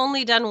 I have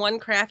only done one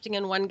crafting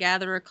and one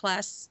gatherer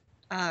class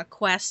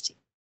quest,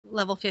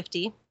 level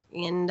 50.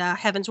 In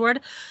Heavensward.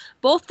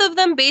 Both of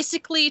them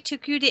basically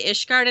took you to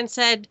Ishgard and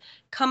said,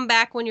 come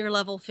back when you're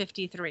level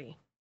 53.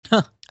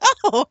 Oh,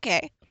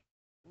 okay.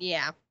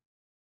 Yeah.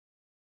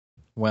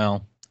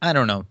 Well, I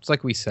don't know. It's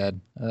like we said.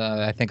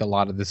 I think a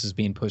lot of this is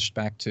being pushed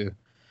back to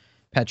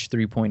patch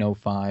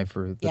 3.05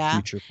 or the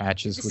future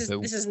patches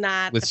this is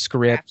not with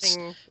scripts.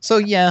 So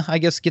yeah, I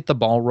guess get the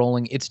ball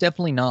rolling. It's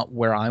definitely not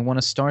where I want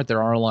to start.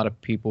 There are a lot of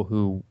people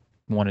who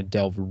want to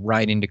delve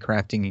right into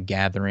crafting and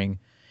gathering.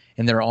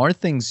 And there are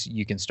things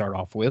you can start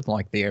off with,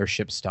 like the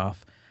airship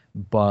stuff,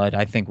 but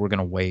I think we're going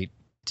to wait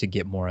to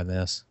get more of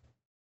this.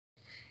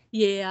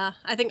 Yeah,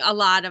 I think a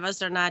lot of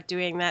us are not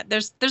doing that.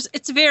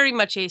 It's very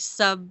much a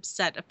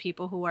subset of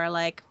people who are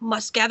like,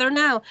 must gather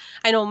now.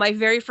 I know my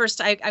very first,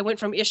 I went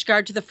from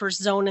Ishgard to the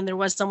first zone and there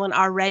was someone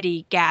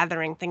already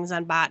gathering things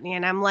on botany.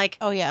 And I'm like,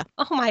 Oh yeah.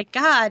 oh my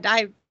God,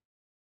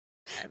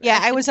 Yeah,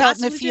 I could was out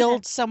in the possibly do that.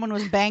 field, someone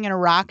was banging a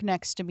rock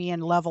next to me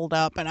and leveled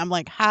up, and I'm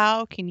like,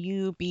 how can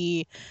you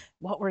be,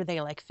 what were they,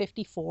 like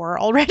 54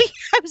 already?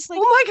 I was like,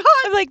 Oh my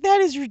God. I'm like,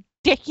 that is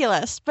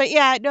ridiculous. But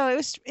yeah,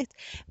 no,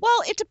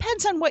 well, it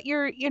depends on what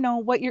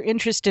what you're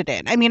interested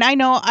in. I mean, I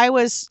know I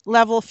was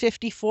level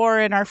 54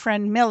 and our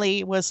friend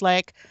Millie was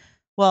like,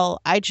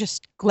 well, I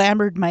just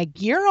glamored my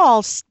gear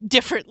all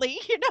differently,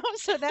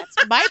 so that's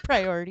my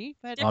priority.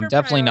 But Well, I'm Different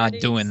definitely not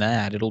priorities. doing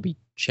that. It'll be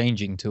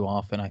changing too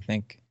often, I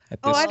think, at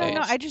oh, this I stage. don't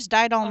know. I just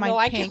dyed all Oh my no,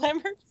 I pink.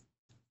 glamored.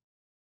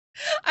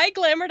 I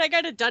glamored. I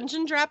got a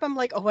dungeon drop. I'm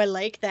like, oh, I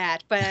like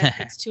that, but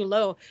it's too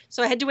low.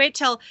 So I had to wait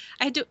till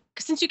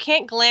since you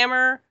can't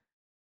glamour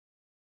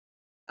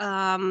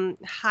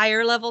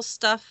higher level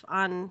stuff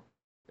on,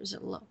 or is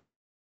it low?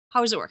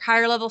 How does it work?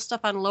 Higher level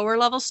stuff on lower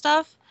level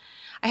stuff.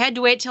 I had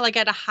to wait till I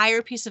got a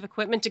higher piece of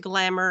equipment to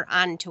glamour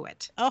onto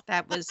it. Oh.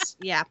 That was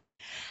yeah.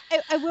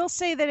 I will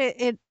say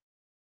that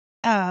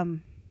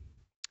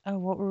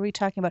what were we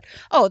talking about?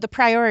 Oh, the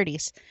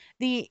priorities.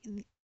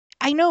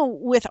 I know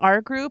with our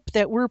group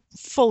that we're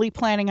fully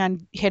planning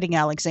on hitting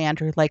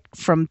Alexander, like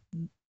from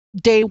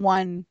day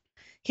one,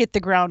 hit the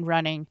ground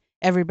running,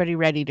 everybody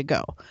ready to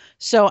go.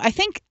 So I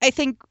think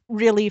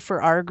really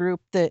for our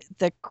group, the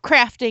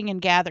crafting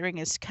and gathering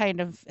is kind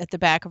of at the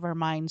back of our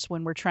minds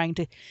when we're trying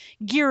to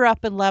gear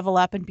up and level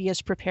up and be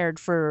as prepared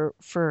for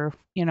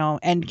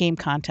end game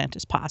content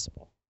as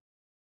possible.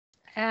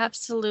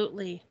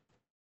 Absolutely.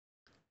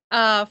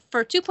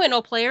 For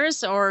 2.0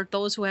 players, or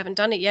those who haven't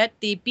done it yet,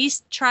 the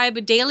Beast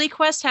Tribe daily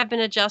quests have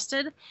been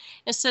adjusted.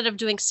 Instead of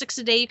doing 6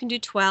 a day, you can do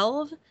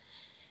 12.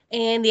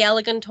 And the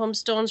Elegant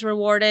Tomestones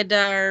rewarded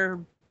are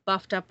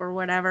buffed up or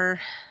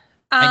whatever.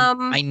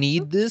 I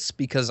need this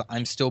because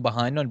I'm still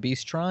behind on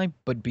Beast Tribe,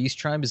 but Beast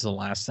Tribe is the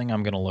last thing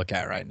I'm going to look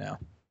at right now.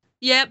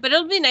 Yeah, but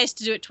it'll be nice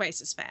to do it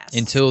twice as fast.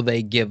 Until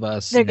they give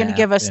us... They're going to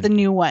give us the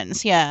new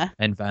ones, yeah.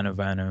 And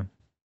Vanu.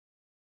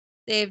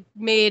 They've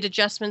made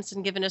adjustments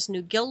and given us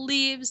new guild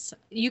leaves.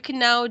 You can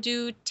now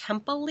do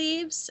temple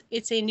leaves.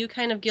 It's a new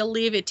kind of guild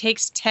leave. It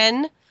takes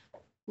 10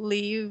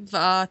 leave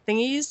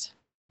thingies.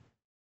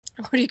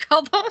 What do you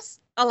call those?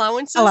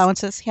 Allowances?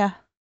 Allowances, yeah.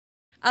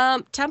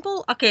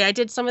 Temple. Okay, I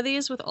did some of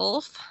these with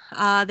Ulf.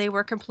 They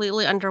were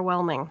completely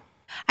underwhelming.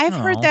 I've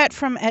heard that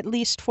from at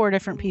least 4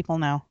 different people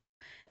now.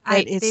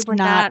 It's they were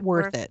not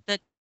worth it. The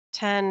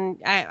 10.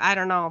 I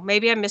don't know.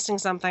 Maybe I'm missing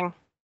something.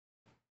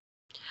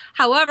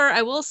 However,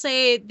 I will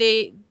say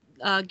they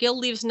guild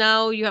leaves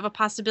now. You have a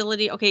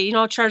possibility. Okay,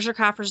 treasure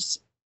coffers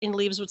in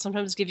leaves would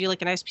sometimes give you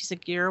like a nice piece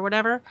of gear or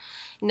whatever.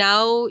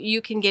 Now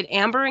you can get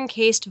amber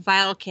encased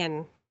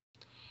Vilekin,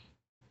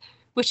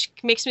 which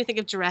makes me think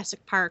of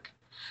Jurassic Park.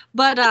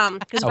 But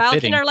because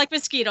Vilekin are like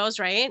mosquitoes,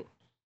 right?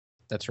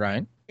 That's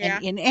right. Yeah.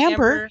 And in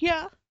amber,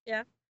 yeah.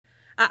 Yeah.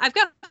 I've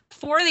got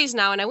 4 of these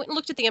now, and I went and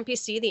looked at the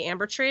NPC, the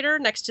Amber Trader,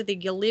 next to the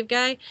Guild Leave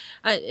guy.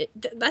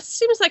 That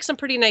seems like some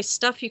pretty nice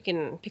stuff you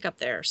can pick up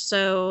there.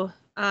 So,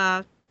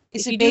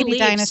 is it baby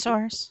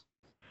dinosaurs?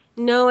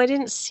 No, I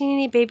didn't see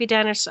any baby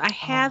dinosaurs. I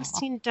have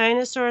seen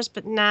dinosaurs,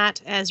 but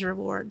not as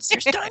rewards.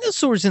 There's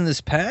dinosaurs in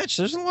this patch.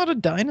 There's a lot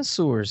of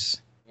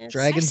dinosaurs. Yes.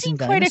 Dragons I've seen and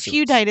quite dinosaurs. a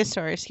few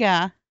dinosaurs,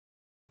 yeah.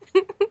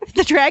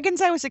 The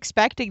dragons I was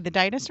expecting, the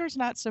dinosaurs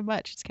not so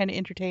much. It's kind of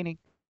entertaining.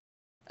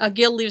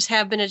 Guild leaves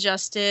have been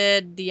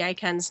adjusted. The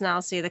icons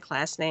now say the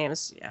class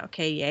names. Yeah,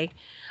 okay, yay.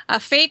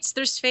 Fates,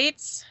 there's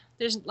fates.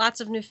 There's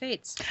lots of new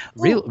fates.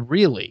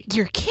 Really?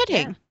 You're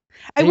kidding. Yeah.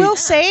 I will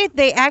say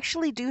they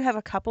actually do have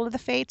a couple of the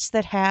fates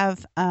that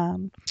have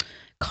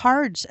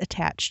cards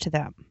attached to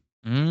them.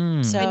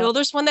 So I know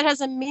there's one that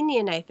has a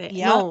minion, I think.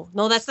 Yep.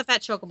 No, that's the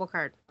Fat Chocobo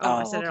card.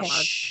 I said it out loud.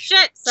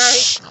 Shit,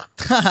 sorry.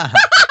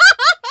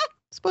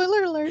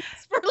 Spoiler alert.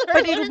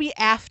 But it'll be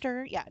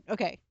after. Yeah,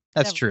 okay.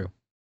 That's true.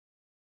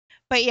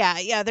 But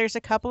yeah, there's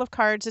a couple of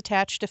cards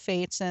attached to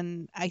fates,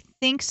 and I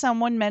think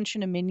someone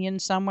mentioned a minion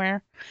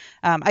somewhere.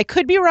 I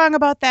could be wrong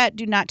about that.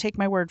 Do not take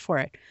my word for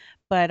it.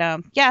 But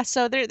yeah,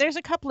 so there's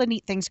a couple of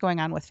neat things going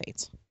on with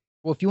fates.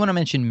 Well, if you want to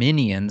mention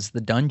minions,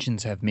 the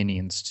dungeons have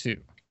minions too.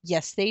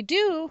 Yes, they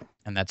do.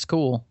 And that's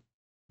cool.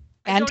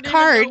 And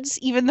cards.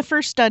 Even the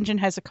first dungeon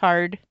has a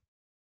card.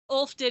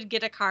 Ulf did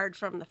get a card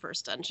from the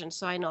first dungeon,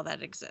 so I know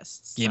that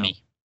exists.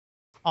 Gimme.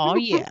 Oh,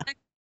 yeah.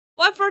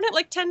 Well, I've run it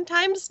like 10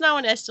 times now,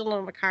 and I still don't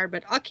have a card,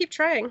 but I'll keep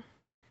trying.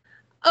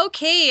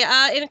 Okay,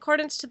 in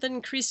accordance to the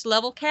increased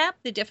level cap,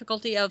 the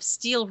difficulty of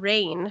Steel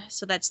Rain,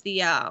 so that's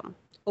the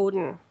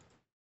Odin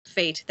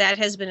fate, that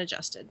has been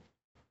adjusted.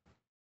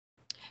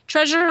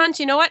 Treasure Hunt,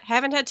 you know what?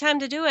 Haven't had time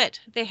to do it.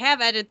 They have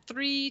added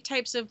 3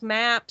 types of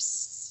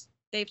maps.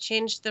 They've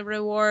changed the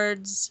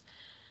rewards.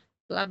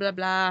 Blah, blah,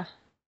 blah.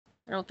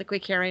 I don't think we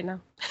care right now.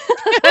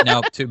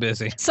 Nope, too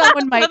busy.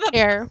 Someone might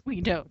care.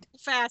 We don't.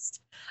 Fast.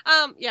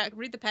 Yeah,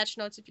 read the patch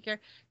notes if you care.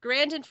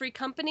 Grand and free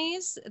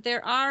companies.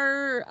 There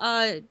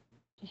are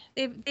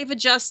they've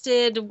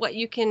adjusted what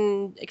you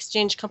can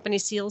exchange company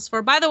seals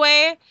for. By the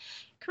way,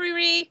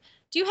 Kariri,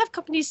 do you have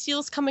company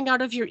seals coming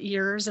out of your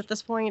ears at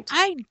this point?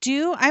 I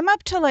do. I'm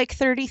up to like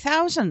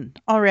 30,000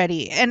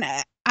 already. And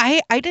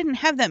I didn't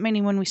have that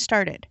many when we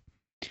started.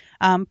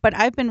 But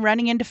I've been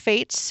running into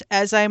fates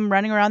as I'm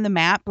running around the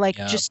map, like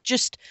Yep.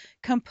 just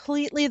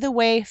completely the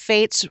way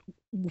fates,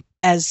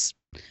 as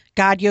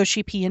God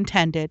Yoshi P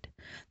intended,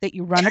 that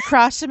you run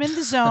across them in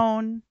the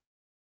zone,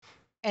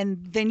 and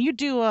then you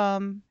do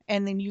them,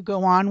 and then you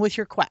go on with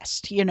your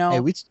quest. You know,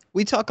 Hey,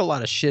 we talk a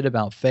lot of shit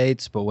about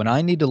fates, but when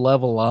I need to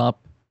level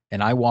up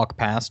and I walk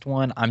past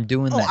one, I'm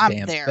doing Oh, that I'm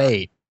damn there.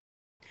 fate.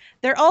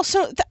 they're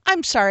also.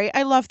 I'm sorry,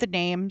 I love the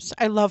names,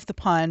 I love the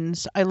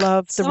puns, I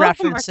love the Some of them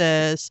are-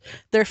 references.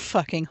 They're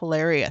fucking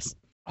hilarious.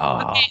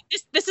 Oh, Okay,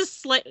 this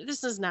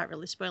is not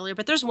really spoiler,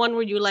 but there's one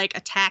where you like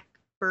attack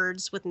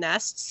birds with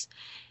nests,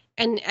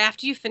 and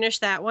after you finish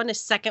that one, a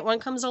second one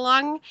comes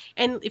along,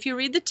 and if you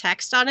read the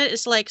text on it,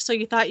 it's like, so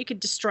you thought you could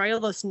destroy all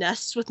those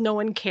nests with no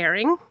one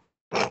caring?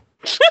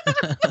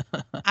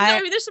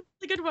 I mean, there's some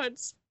really good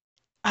ones.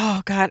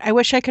 Oh God, I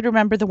wish I could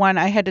remember the one.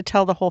 I had to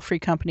tell the whole free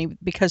company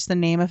because the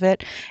name of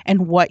it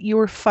and what you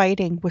were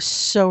fighting was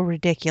so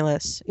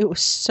ridiculous. It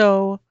was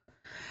so.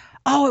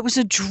 Oh, it was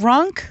a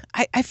drunk.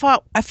 I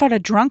fought a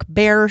drunk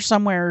bear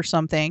somewhere or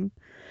something,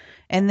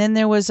 and then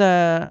there was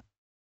a.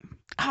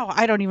 Oh,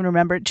 I don't even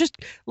remember. Just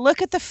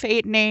look at the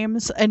fate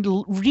names and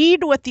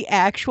read what the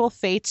actual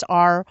fates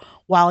are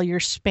while you're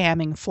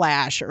spamming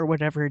Flash or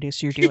whatever it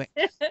is you're doing.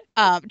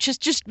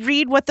 Just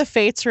read what the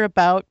fates are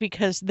about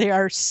because they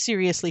are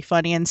seriously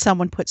funny, and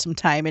someone put some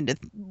time into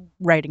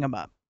writing them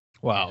up.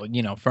 well,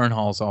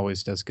 Fernhalls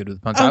always does good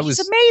with puns. Oh, he's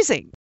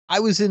amazing. I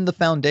was in the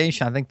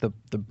Foundation, I think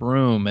the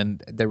Broom,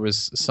 and there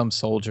was some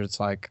soldier. It's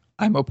like,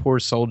 I'm a poor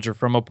soldier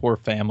from a poor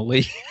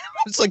family.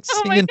 It's like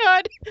Oh my singing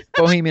God,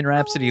 Bohemian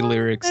Rhapsody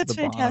lyrics that's at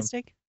the bottom.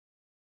 fantastic.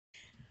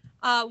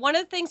 One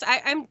of the things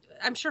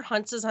I'm sure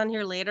Hunt's is on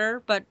here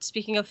later, but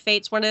speaking of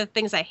fates, one of the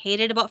things I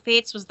hated about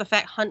fates was the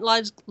fact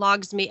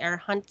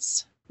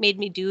Hunts made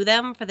me do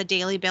them for the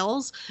daily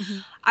bills.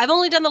 Mhm. I've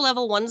only done the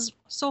level ones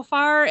so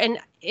far, and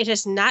it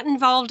has not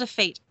involved a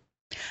fate.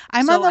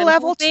 I'm So on the I'm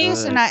level hoping-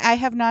 twos, and I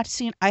have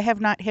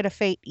not hit a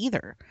fate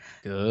either.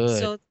 Good.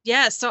 So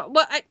yeah,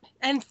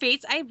 and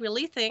fates I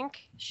really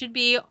think should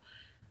be,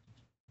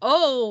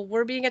 oh,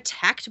 we're being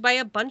attacked by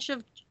a bunch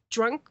of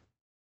drunk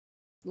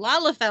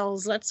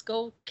Lalafels. Let's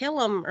go kill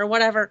them or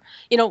whatever.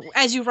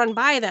 As you run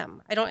by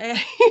them. I don't.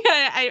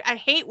 I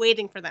hate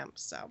waiting for them.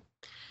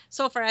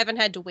 So far I haven't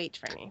had to wait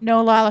for any.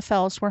 No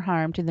Lalafels were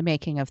harmed in the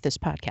making of this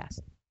podcast.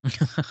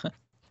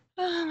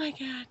 Oh my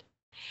God.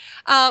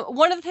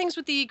 One of the things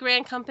with the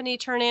Grand Company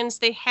turn-ins,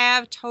 they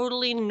have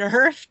totally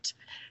nerfed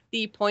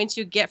the points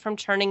you get from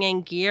turning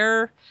in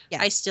gear.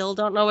 Yes. I still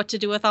don't know what to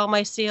do with all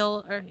my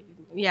seal.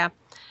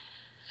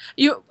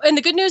 And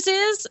the good news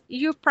is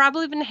you've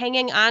probably been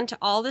hanging on to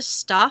all this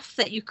stuff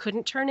that you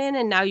couldn't turn in,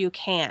 and now you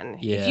can.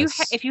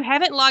 Yes. If you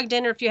haven't logged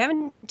in or if you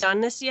haven't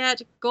done this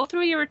yet, go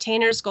through your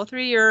retainers, go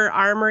through your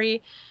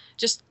armory,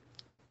 just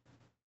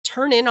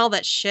turn in all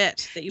that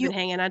shit that you've been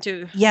hanging on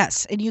to.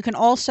 Yes, and you can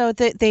also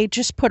they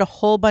just put a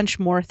whole bunch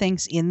more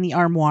things in the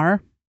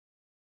armoire.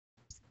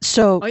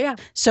 So Oh yeah.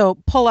 so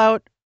pull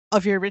out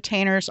of your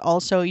retainers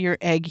also your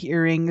egg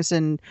earrings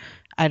and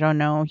I don't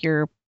know,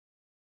 your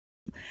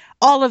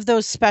all of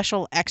those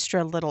special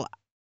extra little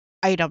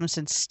items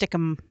and stick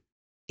them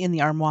in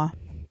the armoire.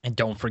 And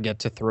don't forget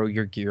to throw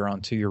your gear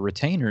onto your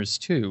retainers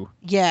too.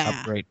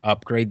 Yeah.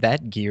 Upgrade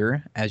that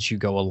gear as you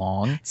go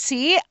along.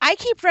 See, I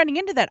keep running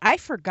into that. I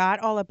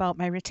forgot all about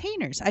my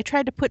retainers. I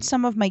tried to put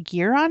some of my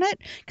gear on it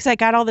because I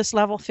got all this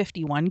level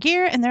 51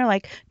 gear, and they're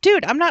like,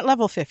 dude, I'm not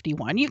level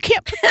 51. You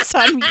can't put this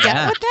on me yet.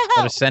 Yeah, What the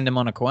hell? Gotta send him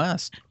on a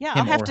quest. Yeah, him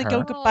I'll have or to her.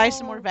 go buy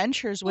some more Oh.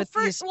 ventures with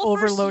these First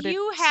overloaded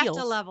you have seals.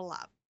 to level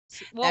up.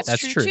 Well,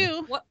 That's true.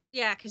 too.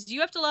 yeah, because you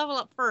have to level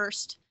up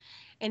first,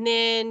 and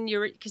then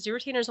your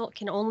retainers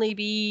can only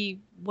be,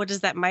 what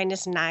is that,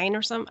 -9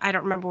 or something? I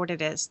don't remember what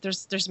it is.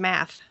 There's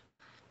math.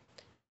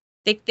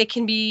 They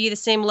can be the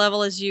same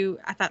level as you.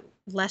 I thought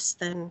less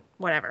than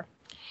whatever.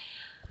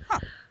 Huh.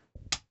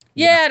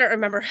 Yeah, I don't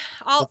remember.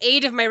 All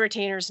 8 of my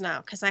retainers now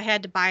because I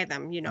had to buy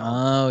them.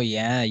 Oh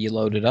yeah, you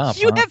loaded up.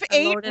 You huh? have I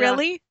 8, loaded up.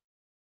 really?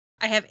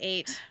 I have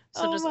 8.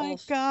 So Oh does my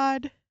Ulf.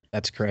 god.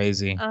 That's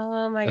crazy.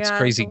 Oh my god. That's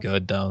crazy so-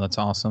 good though. That's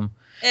awesome.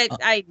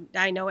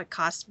 I know it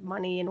costs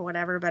money and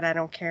whatever, but I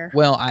don't care.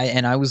 Well,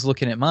 I was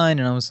looking at mine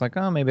and I was like,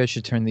 oh, maybe I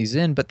should turn these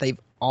in. But they've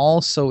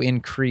also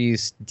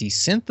increased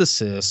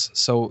desynthesis.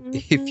 So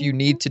if you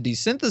need to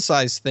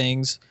desynthesize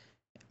things,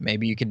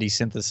 maybe you can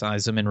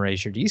desynthesize them and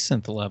raise your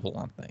desynth level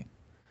on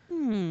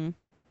things.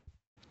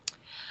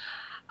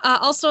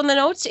 Also in the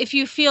notes, if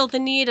you feel the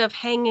need of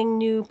hanging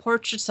new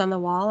portraits on the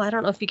wall, I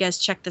don't know if you guys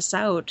checked this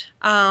out.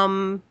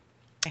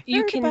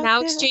 You can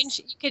now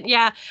exchange.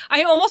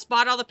 I almost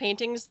bought all the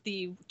paintings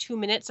the 2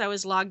 minutes I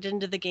was logged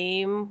into the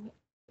game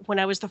when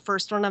I was the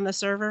first one on the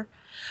server.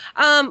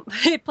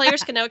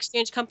 Players can now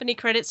exchange company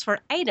credits for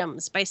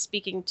items by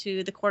speaking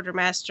to the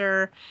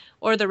quartermaster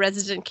or the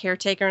resident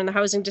caretaker in the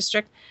housing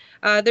district.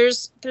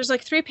 There's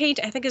like 3 paint.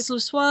 I think it's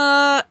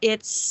Lusois,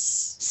 it's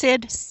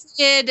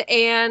Sid,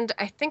 and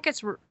I think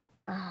it's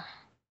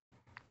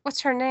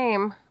what's her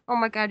name? Oh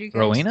my god, you guys.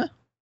 Rowena?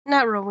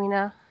 Not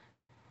Rowena.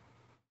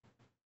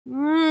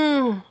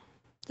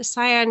 The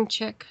Cyan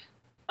chick.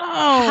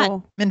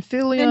 Oh,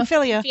 Minfilia.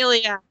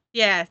 Minfilia.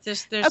 Yeah,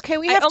 there's. Okay,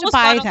 we have to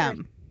buy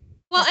them.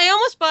 Well, I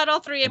almost bought all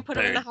 3 and put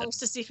them in the house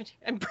to see if it.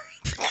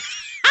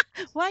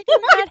 Why do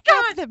you not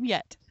have them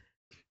yet?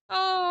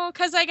 Oh,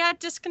 because I got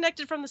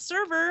disconnected from the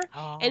server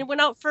and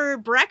went out for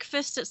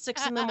breakfast at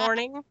 6 in the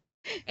morning,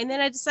 and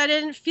then I decided I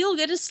didn't feel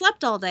good and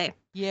slept all day.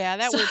 Yeah,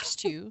 that works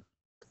too.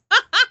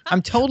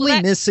 I'm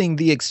totally missing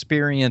the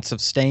experience of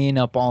staying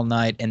up all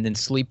night and then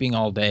sleeping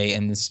all day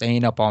and then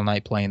staying up all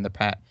night playing the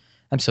Pat.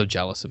 I'm so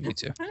jealous of you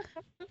two.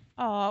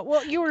 Oh,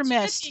 well, you were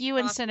missed. You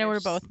and Senna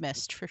were both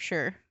missed for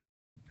sure.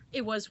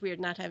 It was weird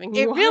not having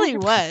you. It really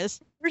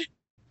was.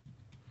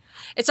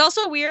 It's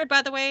also weird,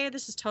 by the way.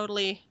 This is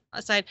totally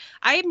aside.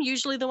 I am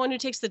usually the one who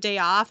takes the day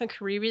off, and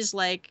Kariri's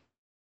like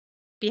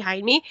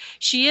behind me.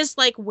 She is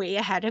like way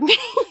ahead of me.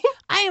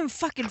 I am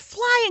fucking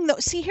flying though.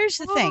 See, here's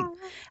the thing.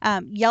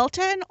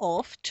 Yelta and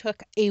Ulf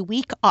took a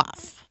week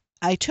off.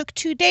 I took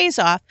 2 days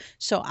off,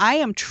 so I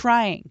am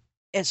trying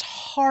as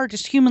hard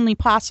as humanly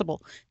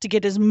possible to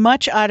get as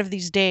much out of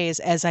these days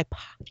as I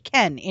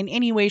can in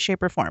any way,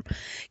 shape, or form.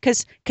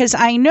 Because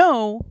I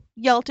know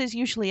Yelta's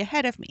usually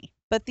ahead of me.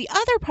 But the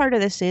other part of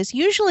this is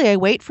usually I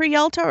wait for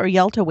Yelta or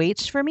Yelta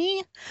waits for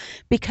me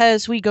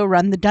because we go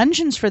run the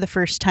dungeons for the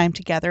first time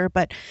together.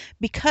 But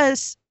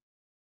because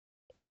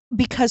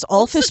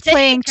Ulf is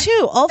playing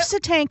too. Ulf's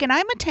a tank and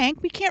I'm a tank.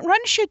 We can't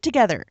run shit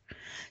together.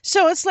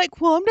 So it's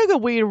like, well, I'm not gonna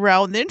wait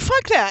around then.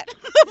 Fuck that.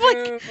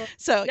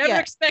 Never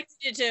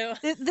expected you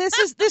to.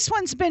 This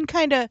one's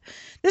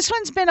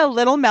been a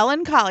little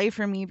melancholy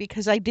for me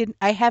because I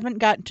haven't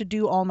gotten to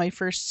do all my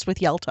firsts with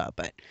Yelta,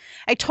 but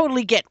I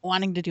totally get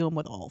wanting to do them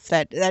with Ulf.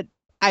 That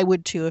I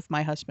would too if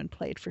my husband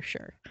played for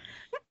sure.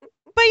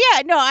 But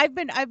yeah, no, I've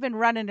been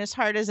running as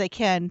hard as I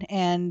can,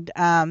 and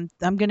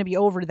I'm gonna be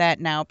over that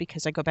now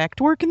because I go back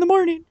to work in the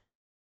morning.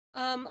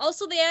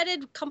 Also, they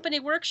added company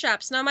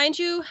workshops. Now, mind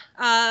you,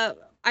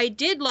 I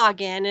did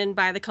log in and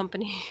buy the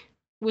company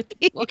we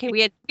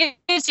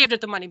had saved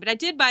up the money, but I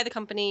did buy the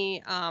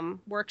company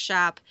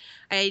workshop.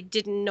 I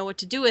didn't know what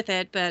to do with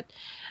it, but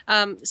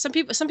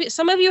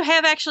some of you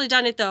have actually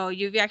done it though.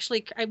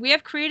 We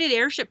have created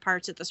airship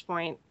parts at this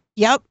point.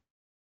 Yep.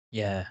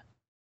 Yeah.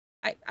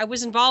 I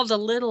was involved a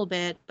little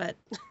bit, but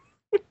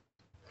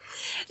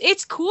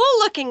it's cool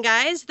looking,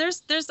 guys.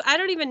 There's I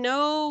don't even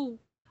know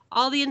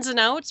all the ins and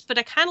outs, but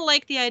I kind of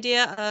like the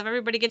idea of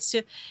everybody gets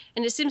to,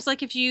 and it seems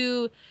like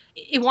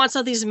it wants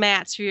all these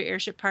mats for your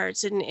airship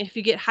parts, and if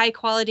you get high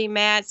quality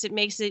mats, it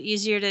makes it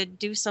easier to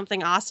do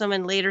something awesome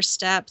in later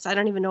steps. I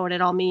don't even know what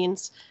it all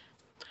means.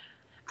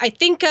 I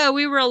think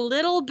we were a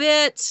little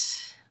bit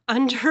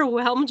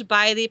underwhelmed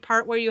by the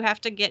part where you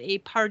have to get a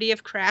party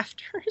of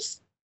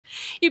crafters.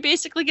 You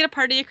basically get a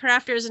party of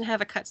crafters and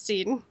have a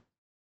cutscene.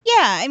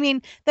 Yeah, I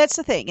mean, that's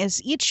the thing,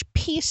 is each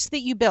piece that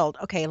you build,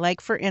 okay, like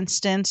for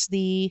instance,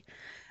 the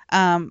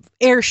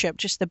airship,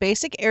 just the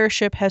basic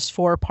airship has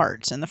 4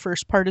 parts, and the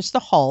first part is the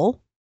hull.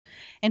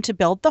 And to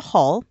build the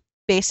hull,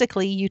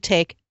 basically you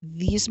take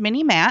these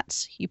mini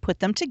mats, you put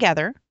them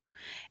together,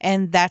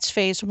 and that's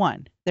phase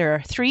 1. There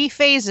are 3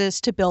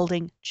 phases to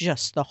building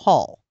just the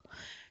hull.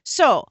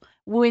 So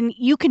when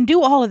you can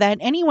do all of that,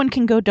 anyone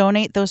can go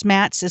donate those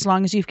mats as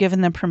long as you've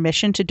given them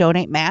permission to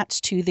donate mats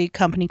to the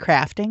company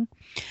crafting.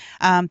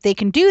 They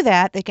can do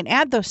that. They can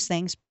add those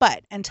things.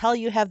 But until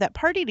you have that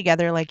party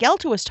together, like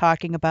Yelta was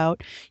talking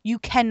about, you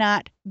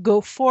cannot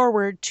go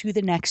forward to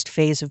the next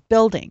phase of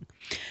building.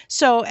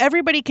 So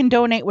everybody can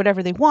donate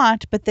whatever they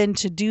want, but then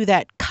to do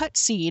that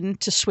cutscene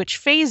to switch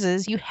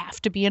phases, you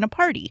have to be in a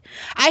party.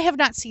 I have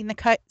not seen the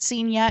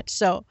cutscene yet,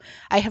 so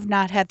I have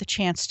not had the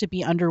chance to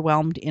be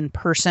underwhelmed in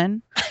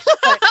person.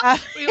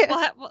 But,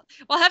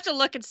 we'll have to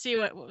look and see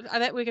what. I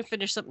bet we can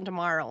finish something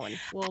tomorrow, and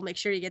we'll make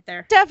sure you get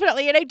there.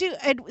 Definitely,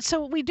 and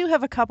so we do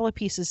have a couple of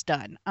pieces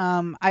done.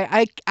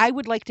 I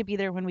would like to be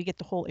there when we get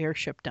the whole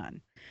airship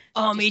done.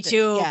 Oh, me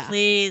too. Yeah.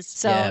 Please.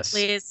 So yes.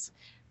 Please.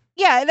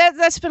 Yeah,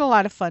 that's been a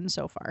lot of fun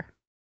so far.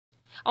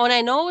 Oh, and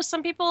I know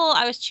some people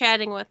I was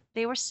chatting with,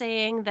 they were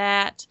saying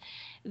that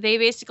they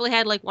basically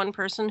had like one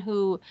person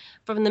who,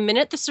 from the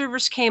minute the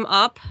servers came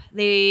up,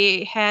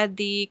 they had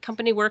the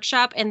company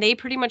workshop and they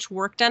pretty much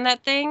worked on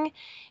that thing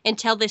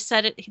until they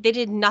set it. They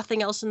did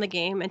nothing else in the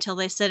game until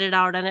they set it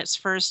out on its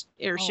first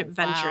airship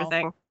venture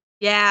thing.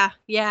 Yeah.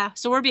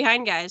 So we're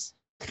behind, guys.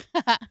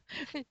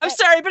 I'm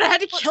sorry, but I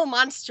had to kill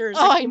monsters.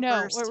 Oh, I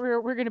know.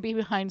 We're going to be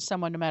behind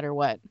someone no matter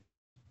what.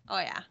 Oh,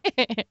 yeah.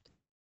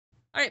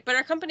 All right, but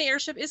our company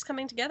airship is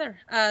coming together.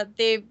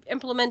 They've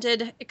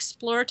implemented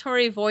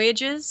exploratory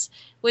voyages,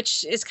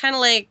 which is kind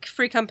of like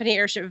free company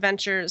airship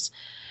ventures.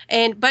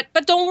 And but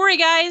don't worry,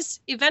 guys.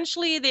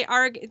 Eventually, they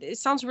are. It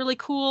sounds really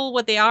cool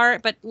what they are,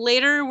 but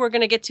later we're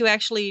going to get to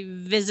actually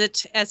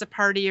visit as a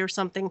party or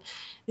something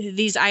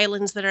these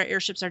islands that our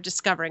airships are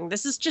discovering.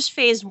 This is just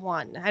phase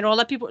one. I know a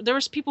lot of people. There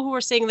was people who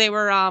were saying they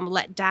were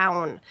let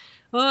down.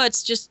 Oh,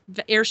 it's just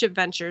airship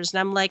ventures, and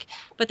I'm like,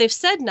 but they've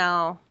said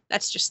now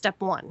that's just step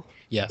one.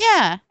 Yes.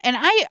 Yeah, and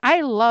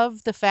I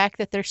love the fact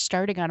that they're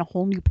starting on a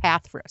whole new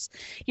path for us.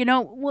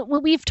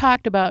 What we've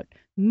talked about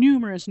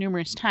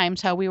numerous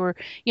times, how we were,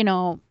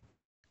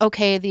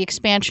 okay, the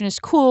expansion is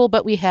cool,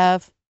 but we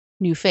have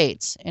new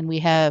fates and we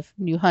have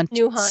new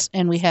hunts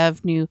and we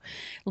have new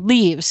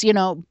leaves,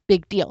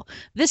 big deal.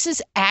 This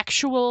is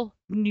actual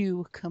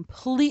new,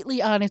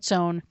 completely on its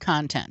own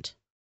content.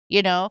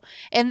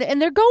 And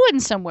they're going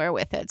somewhere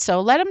with it.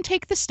 So let them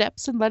take the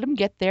steps and let them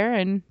get there,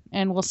 and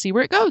we'll see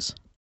where it goes.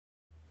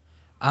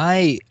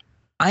 I'm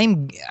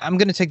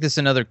going to take this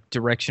another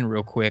direction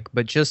real quick,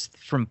 but just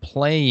from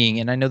playing,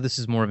 and I know this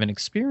is more of an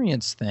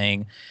experience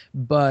thing,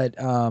 but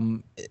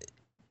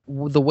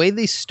the way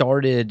they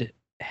started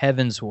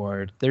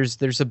Heavensward,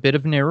 there's a bit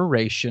of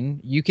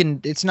narration.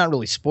 It's not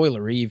really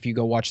spoilery. If you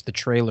go watch the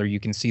trailer, you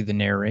can see the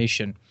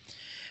narration.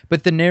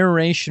 But the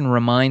narration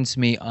reminds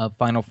me of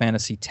Final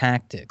Fantasy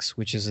Tactics,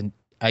 which is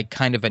a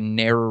kind of a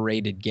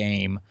narrated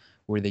game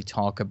where they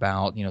talk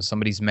about,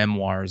 somebody's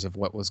memoirs of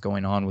what was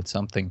going on with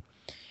something.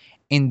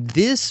 And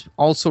this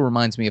also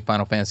reminds me of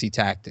Final Fantasy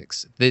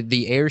Tactics.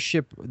 The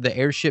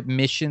airship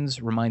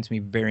missions reminds me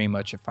very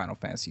much of Final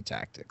Fantasy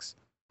Tactics.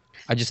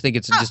 I just think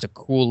it's just a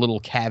cool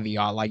little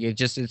caveat. Like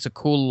it's a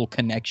cool little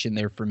connection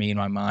there for me in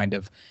my mind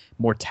of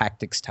more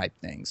tactics type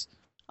things.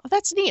 Oh,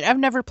 that's neat. I've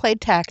never played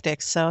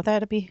Tactics, so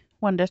that'd be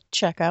one to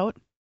check out.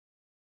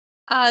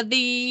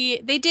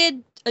 They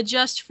did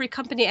adjust free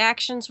company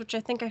actions, which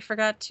I think I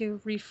forgot to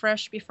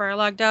refresh before I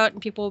logged out,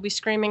 and people will be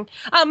screaming.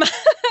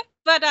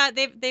 But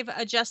they've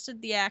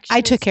adjusted the actions.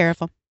 I took care of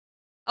them.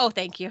 Oh,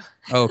 thank you.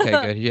 Okay,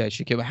 good. Yeah,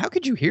 she came. How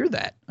could you hear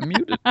that? I'm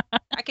muted.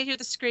 I could hear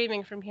the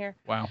screaming from here.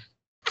 Wow.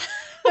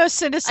 No,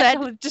 Cinda said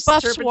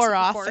buffs wore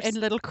off and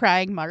little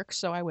crying marks,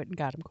 so I went and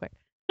got them quick.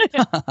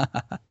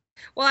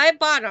 Well, I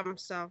bought them,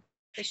 so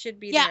they should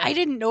be there. I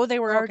didn't know they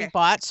were already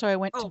bought, so I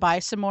went to buy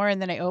some more,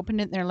 and then I opened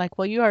it, and they're like,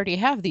 well, you already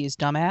have these,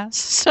 dumbass.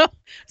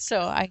 So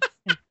I...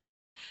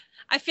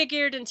 I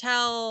figured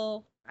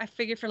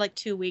for like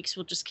 2 weeks,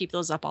 we'll just keep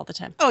those up all the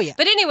time. Oh, yeah.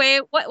 But anyway,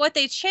 what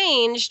they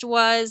changed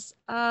was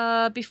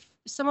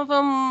some of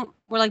them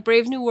were like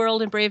Brave New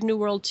World and Brave New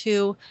World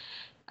 2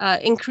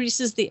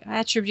 increases the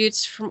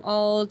attributes from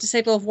all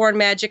Disciple of War and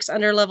Magics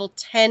under level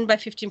 10 by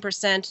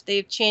 15%.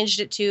 They've changed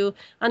it to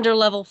under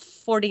level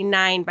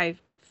 49 by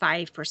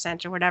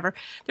 5% or whatever.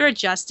 They're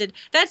adjusted.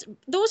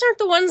 Those aren't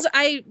the ones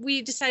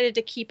we decided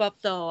to keep up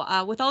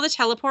though. With all the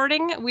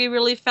teleporting, we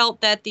really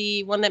felt that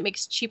the one that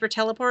makes cheaper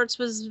teleports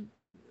was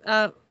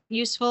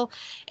useful,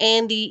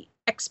 and the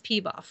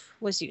XP buff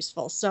was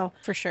useful. So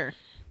for sure,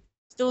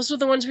 those were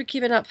the ones we're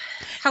keeping up.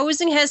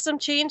 Housing has some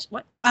change.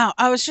 What? Oh,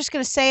 I was just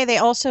going to say they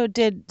also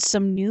did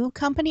some new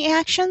company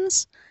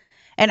actions,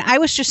 and I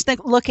was just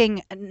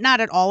looking not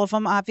at all of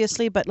them,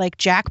 obviously, but like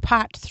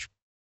jackpot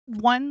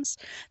ones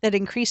that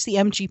increase the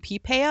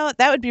MGP payout.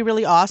 That would be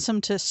really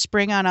awesome to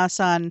spring on us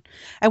on.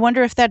 I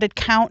wonder if that'd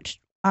count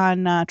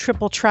on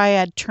Triple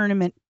Triad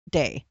tournament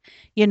day.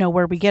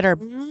 Where we get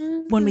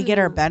when we get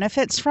our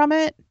benefits from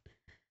it.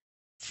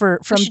 From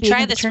we should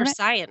try this for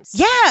science.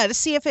 Yeah, to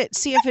see if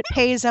it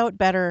pays out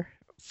better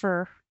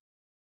for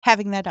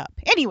having that up.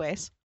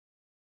 Anyways,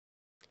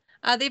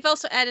 they've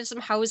also added some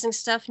housing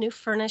stuff, new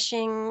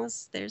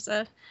furnishings. There's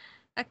a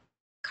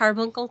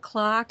carbuncle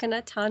clock and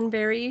a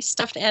Tonberry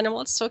stuffed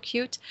animal. It's so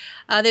cute.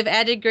 They've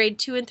added grade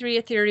 2 and 3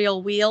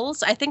 ethereal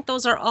wheels. I think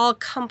those are all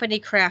company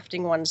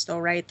crafting ones, though,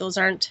 right? Those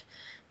aren't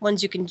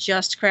ones you can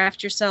just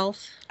craft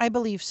yourself. I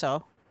believe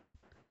so.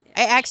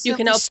 I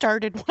accidentally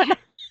started one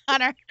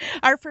on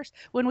our first,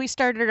 when we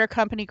started our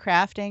company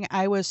crafting.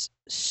 I was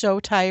so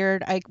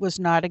tired. I was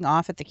nodding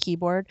off at the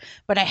keyboard,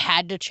 but I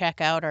had to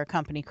check out our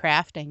company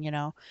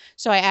crafting,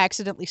 So I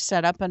accidentally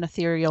set up an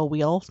ethereal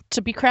wheel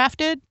to be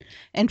crafted,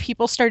 and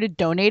people started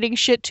donating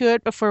shit to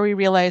it before we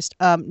realized,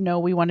 no,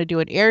 we want to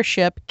do an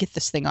airship. Get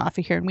this thing off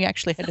of here. And we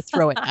actually had to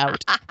throw it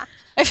out.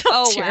 I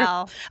felt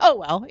terrible. Oh,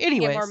 well.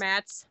 Anyways. More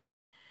mats.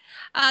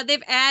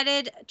 They've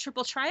added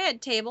Triple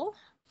Triad table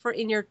for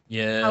in your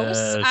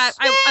house.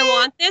 I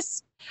want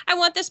this. I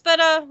want this, but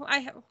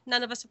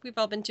none of us, we've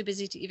all been too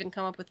busy to even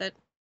come up with it.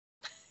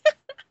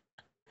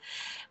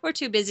 We're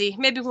too busy.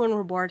 Maybe when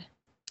we're bored.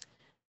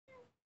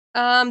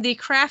 The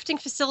crafting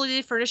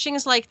facility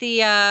furnishings, like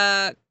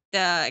the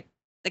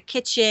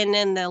kitchen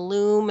and the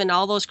loom and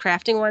all those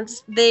crafting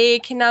ones, they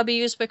can now be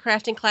used by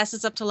crafting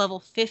classes up to level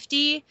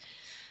 50.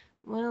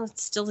 Well,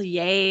 it's still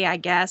yay, I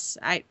guess.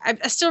 I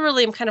still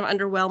really am kind of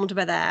underwhelmed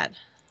by that.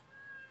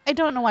 I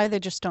don't know why they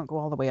just don't go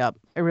all the way up.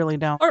 I really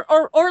don't.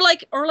 Or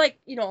like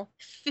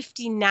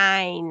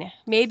 59.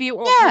 Maybe it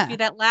won't be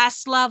that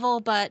last level,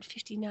 but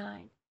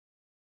 59.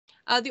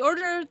 The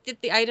order,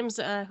 the items,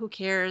 who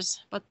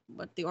cares? But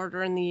what the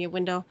order in the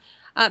window?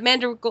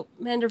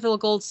 Manderville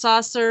Gold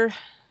Saucer.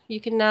 You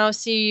can now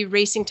see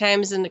racing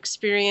times and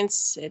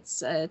experience.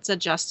 It's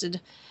adjusted.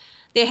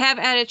 They have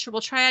added triple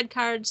triad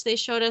cards. They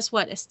showed us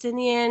what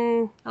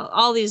Estinian,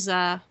 all these.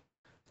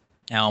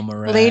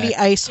 Almerac. Lady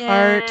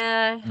Iceheart.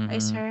 Yeah,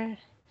 Iceheart.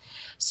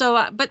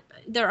 So, but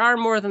there are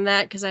more than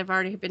that because I've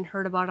already been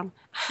heard about them.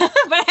 But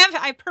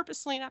I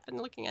purposely not been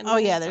looking at. Oh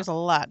yeah, there's a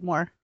lot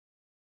more.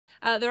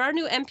 There are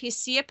new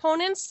NPC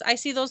opponents. I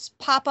see those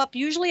pop up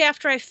usually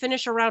after I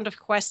finish a round of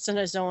quests in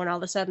a zone. All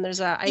of a sudden, there's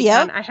a icon.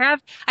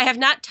 Yep. I have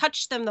not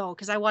touched them though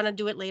because I want to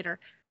do it later.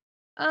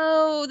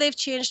 Oh, they've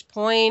changed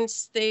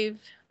points. They've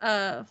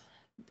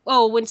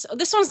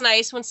this one's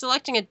nice. When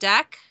selecting a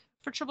deck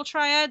for Triple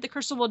Triad, the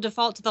cursor will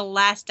default to the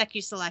last deck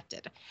you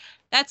selected.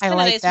 That's kind of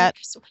nice. That.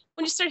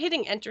 When you start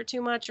hitting enter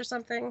too much or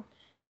something.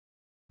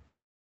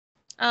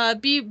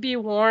 Be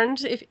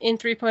warned, if in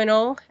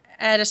 3.0,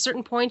 at a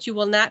certain point you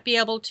will not be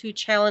able to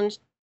challenge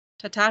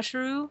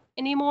Tatashiru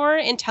anymore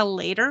until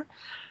later.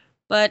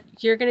 But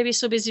you're going to be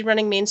so busy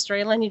running main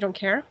storyline you don't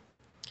care.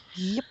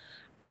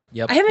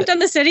 Yep. I haven't done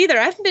this yet either.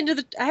 I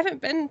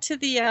haven't been to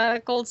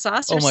the Gold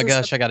Saucer. Oh my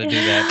gosh, I got to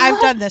do that.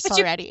 I've done this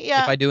already.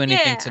 Yeah. If I do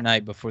anything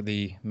tonight before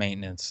the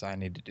maintenance, I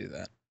need to do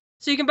that.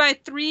 So you can buy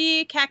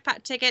 3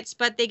 Cactpot tickets,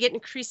 but they get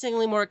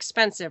increasingly more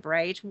expensive,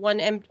 right?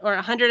 100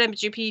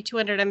 MGP,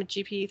 200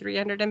 MGP,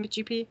 300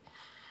 MGP.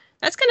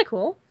 That's kind of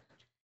cool.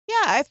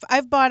 Yeah,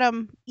 I've bought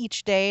them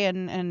each day,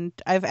 and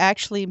I've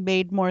actually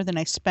made more than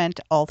I spent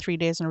all 3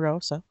 days in a row.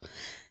 So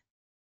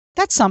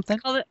that's something.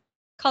 Call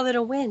it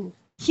a win.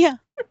 Yeah.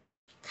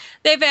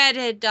 They've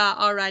added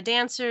aura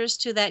dancers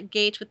to that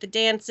gate with the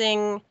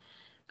dancing.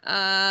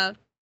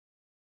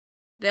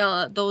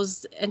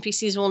 Those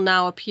NPCs will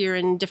now appear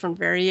in different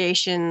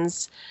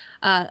variations.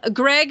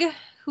 Greg,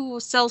 who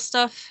sells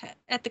stuff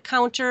at the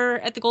counter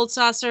at the Gold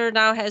Saucer,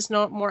 now has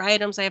no more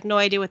items. I have no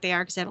idea what they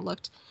are because I haven't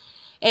looked.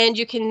 And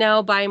you can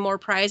now buy more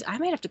prize. I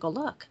might have to go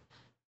look.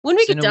 When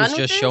we get done with this...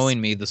 was just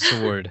showing me the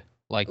sword.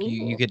 Like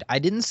you could. I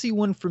didn't see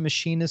one for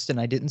Machinist, and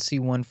I didn't see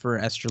one for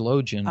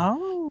Astrologian.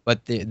 Oh. But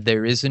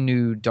there is a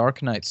new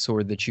Dark Knight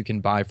sword that you can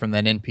buy from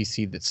that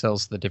NPC that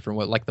sells the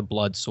different, like the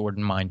Blood Sword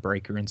and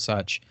Mindbreaker and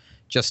such,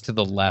 just to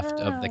the left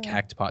of the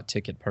Cactpot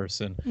ticket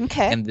person.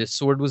 Okay. And this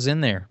sword was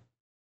in there.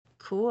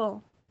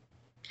 Cool.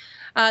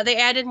 They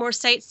added more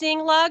sightseeing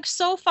logs.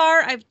 So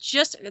far,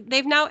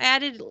 they've now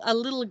added a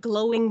little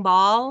glowing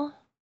ball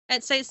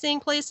at sightseeing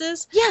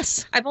places.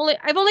 Yes. I've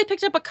only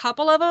picked up a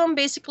couple of them.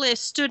 Basically, I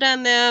stood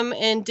on them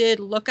and did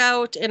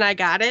lookout, and I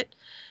got it.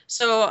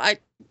 So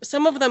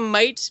some of them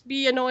might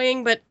be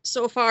annoying, but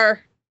so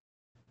far,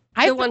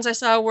 the ones I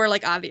saw were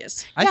like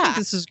obvious. I think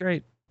this is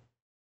great.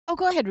 Oh,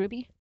 go ahead,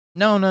 Ruby.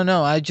 No.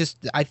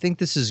 I think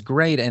this is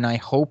great, and I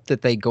hope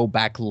that they go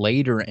back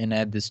later and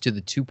add this to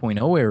the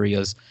 2.0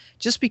 areas,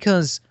 just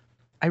because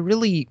I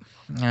really,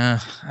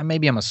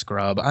 maybe I'm a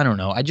scrub. I don't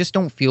know. I just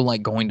don't feel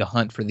like going to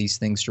hunt for these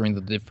things during the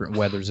different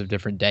weathers of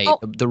different days. Oh.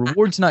 The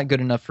reward's not good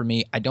enough for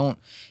me.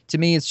 To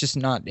me, it's just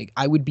not.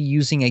 I would be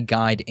using a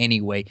guide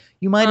anyway.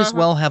 You might as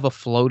well have a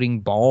floating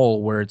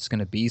ball where it's going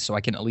to be so I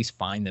can at least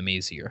find them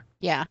easier.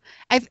 Yeah.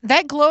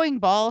 That glowing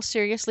ball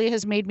seriously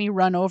has made me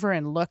run over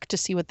and look to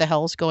see what the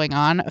hell's going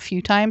on a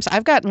few times.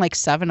 I've gotten like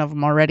 7 of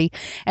them already,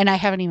 and I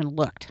haven't even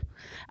looked.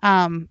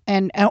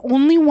 And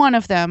only one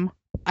of them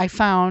I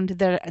found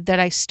that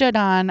I stood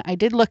on. I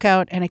did look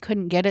out and I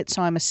couldn't get it,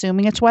 so I'm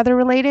assuming it's weather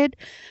related.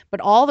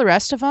 But all the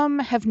rest of them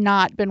have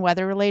not been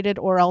weather related,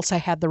 or else I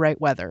had the right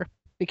weather.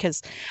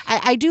 Because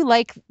I do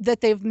like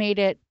that they've made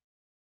it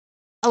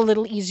a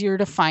little easier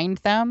to find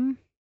them.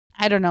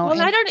 I don't know.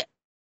 Well,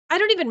 I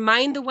don't even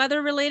mind the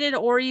weather related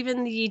or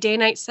even the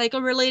day-night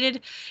cycle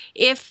related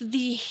if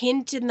the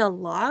hint in the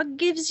log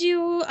gives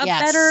you a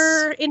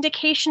better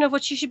indication of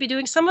what you should be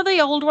doing. Some of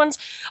the old ones.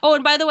 Oh,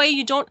 and by the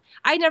way,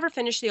 I never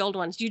finished the old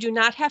ones. You do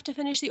not have to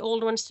finish the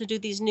old ones to do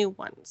these new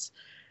ones.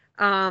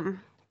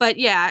 But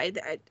yeah,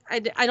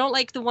 I don't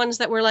like the ones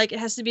that were like, it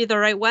has to be the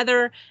right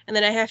weather, and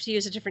then I have to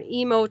use a different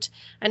emote,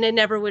 and I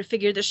never would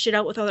figure this shit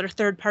out with other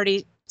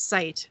third-party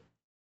site.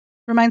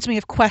 Reminds me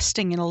of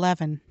questing in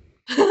 11.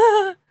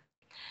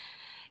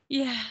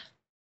 Yeah.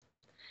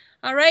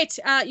 All right.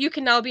 You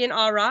can now be an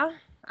aura.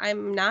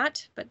 I'm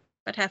not, but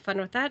have fun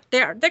with that.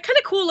 They're kind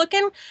of cool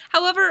looking.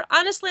 However,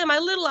 honestly, on my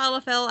little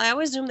LFL, I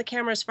always zoom the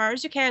camera as far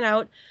as you can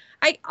out.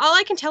 All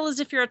I can tell is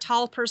if you're a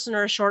tall person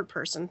or a short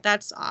person.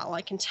 That's all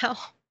I can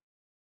tell.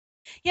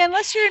 Yeah,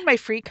 unless you're in my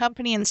free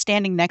company and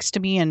standing next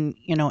to me and,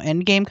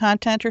 end game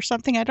content or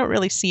something, I don't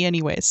really see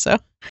anyways, so.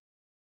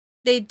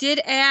 They did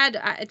add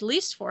at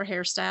least 4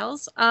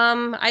 hairstyles.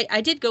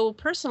 I did go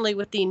personally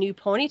with the new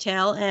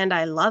ponytail, and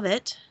I love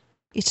it.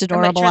 It's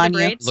adorable on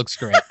you. Looks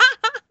great.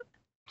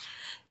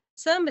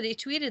 Somebody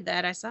tweeted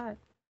that. I saw it.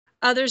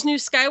 There's new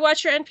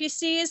Skywatcher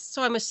NPCs,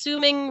 so I'm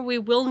assuming we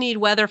will need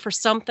weather for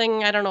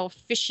something. I don't know,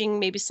 fishing,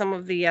 maybe some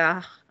of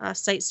the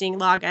sightseeing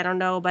log. I don't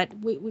know, but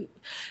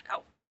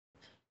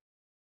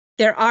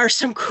there are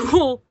some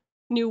cool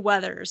new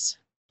weathers.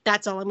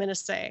 That's all I'm going to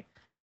say.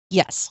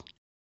 Yes.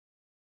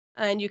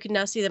 and you can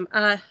now see them.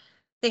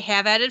 They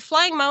have added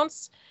flying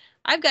mounts.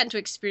 I've gotten to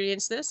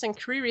experience this, and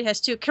Kariri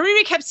has too.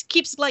 Kariri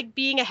keeps like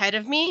being ahead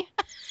of me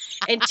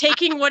and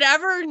taking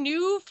whatever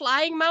new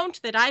flying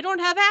mount that I don't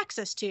have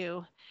access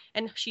to.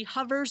 And she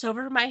hovers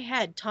over my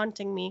head,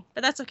 taunting me.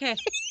 But that's okay.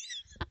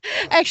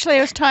 Actually,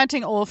 I was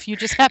taunting Ulf. You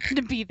just happened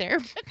to be there.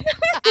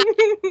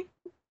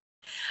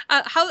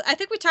 I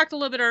think we talked a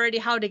little bit already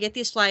how to get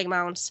these flying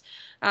mounts.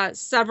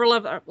 Several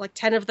of, like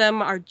 10 of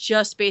them, are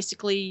just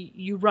basically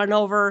you run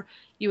over,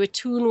 you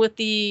attune with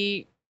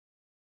the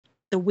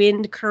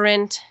wind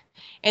current,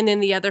 and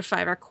then the other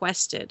 5 are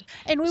quested.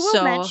 And we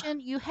will mention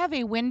you have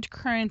a wind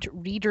current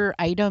reader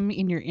item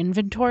in your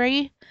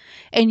inventory,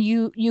 and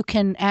you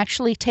can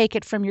actually take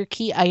it from your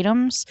key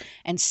items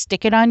and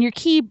stick it on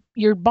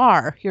your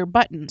bar, your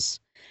buttons,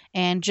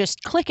 and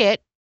just click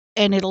it,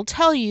 and it'll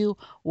tell you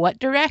what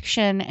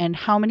direction and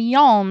how many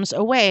yalms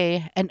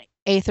away an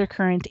aether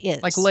current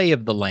is. Like lay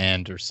of the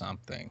land or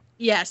something.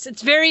 Yes,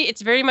 it's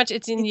very much in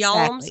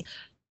Exactly.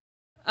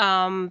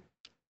 yalms.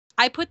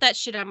 I put that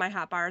shit on my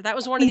hotbar. That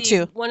was one of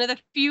the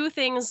few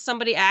things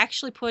somebody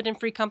actually put in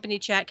Free Company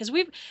chat, because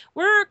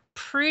we're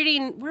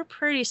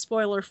pretty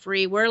spoiler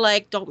free. We're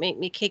like, don't make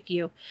me kick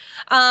you.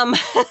 And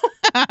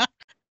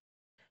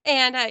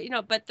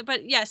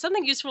but yeah,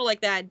 something useful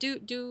like that.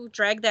 Do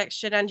drag that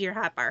shit onto your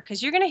hotbar,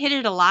 because you're gonna hit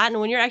it a lot, and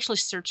when you're actually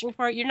searching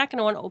for it, you're not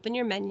gonna want to open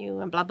your menu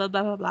and blah blah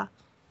blah blah blah.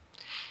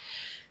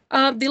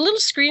 The little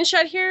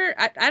screenshot here,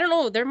 I don't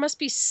know, there must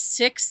be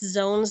 6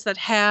 zones that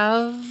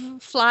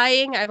have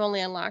flying. I've only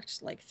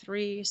unlocked like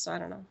 3, so I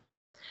don't know.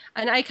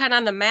 An icon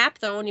on the map,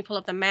 though, when you pull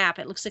up the map,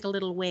 it looks like a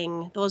little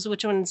wing. Those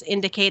which ones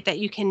indicate that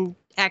you can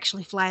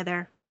actually fly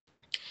there.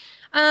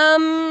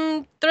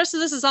 The rest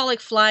of this is all like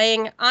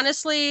flying.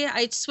 Honestly,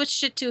 I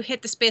switched it to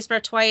hit the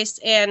spacebar twice,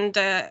 and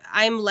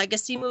I'm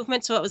legacy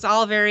movement, so it was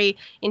all very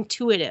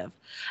intuitive.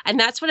 And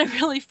that's what I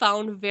really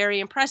found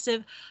very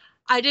impressive.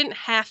 I didn't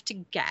have to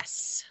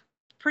guess.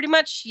 Pretty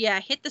much, yeah,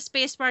 hit the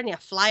spacebar and you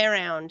fly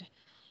around.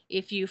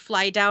 If you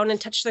fly down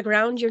and touch the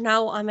ground, you're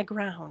now on the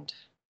ground.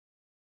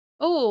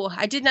 Oh,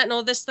 I did not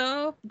know this,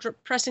 though.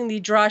 Pressing the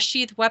draw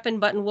sheath weapon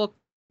button will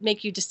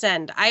make you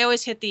descend. I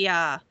always hit the,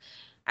 I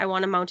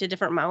want to mount a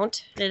different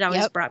mount. It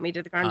always brought me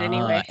to the ground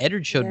anyway.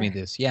 Eddard showed me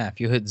this. Yeah,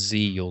 if you hit Z,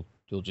 you'll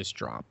just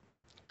drop.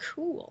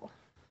 Cool.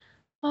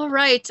 All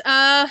right.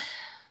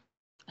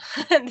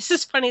 This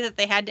is funny that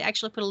they had to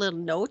actually put a little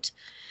note.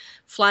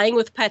 Flying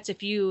with pets.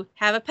 If you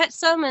have a pet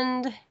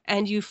summoned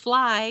and you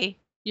fly,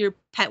 your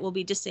pet will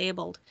be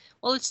disabled.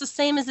 Well, it's the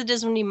same as it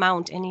is when you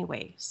mount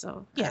anyway.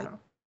 So, I don't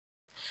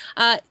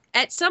know.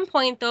 At some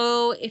point,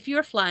 though, if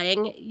you're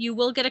flying, you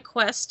will get a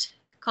quest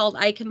called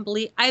I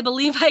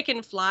Believe I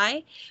Can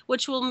Fly,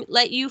 which will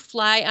let you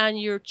fly on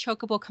your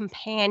Chocobo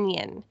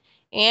companion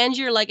and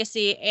your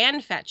legacy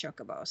and Fat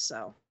Chocobo.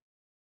 So,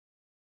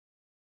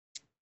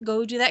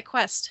 go do that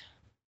quest.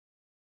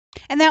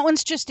 And that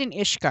one's just in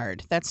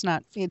Ishgard.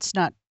 It's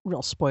not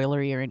real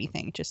spoilery or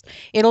anything. Just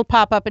it'll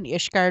pop up in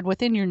Ishgard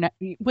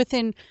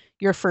within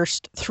your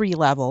first 3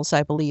 levels,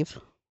 I believe.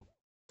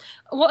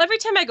 Well, every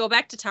time I go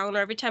back to town or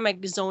every time I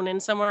zone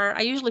in somewhere,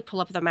 I usually pull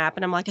up the map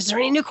and I'm like, is there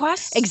any new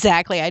quests?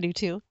 Exactly, I do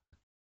too.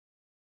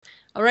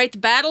 All right, the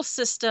battle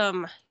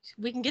system.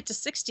 We can get to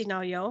 60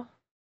 now, yo.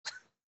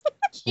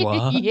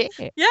 What?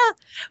 Yeah,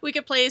 we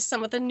could play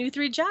some of the new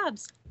 3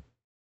 jobs.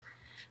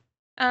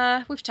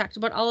 We've talked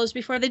about all those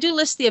before. They do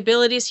list the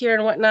abilities here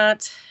and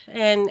whatnot,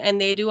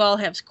 and they do all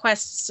have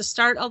quests to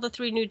start all the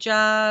 3 new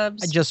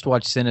jobs. I just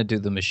watched Cinna do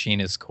the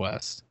machinist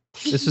quest.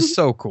 This is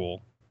so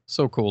cool.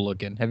 So cool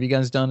looking. Have you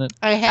guys done it?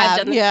 I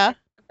have, yeah.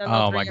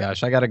 Oh my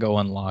gosh, I gotta go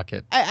unlock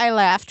it. I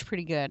laughed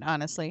pretty good,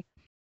 honestly.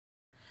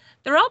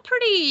 They're all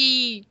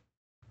pretty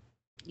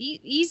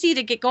easy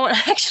to get going.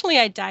 Actually,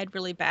 I died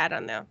really bad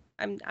on them.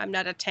 I'm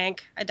not a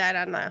tank. I died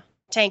on the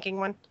tanking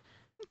one.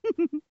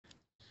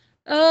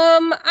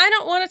 I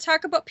don't want to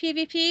talk about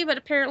PvP, but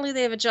apparently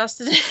they've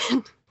adjusted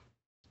it.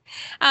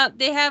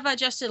 They have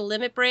adjusted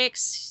limit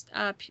breaks.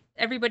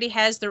 Everybody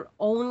has their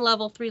own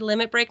level 3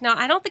 limit break now.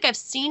 I don't think I've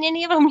seen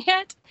any of them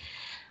yet.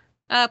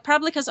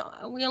 Probably because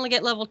we only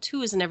get level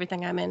 2s and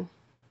everything I'm in,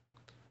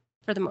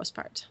 for the most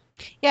part.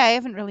 Yeah, I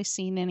haven't really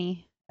seen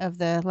any of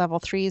the level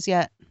 3s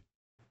yet.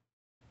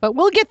 But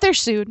we'll get there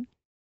soon.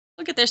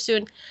 We'll get there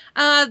soon.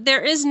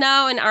 There is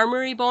now an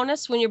armory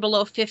bonus when you're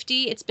below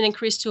 50. It's been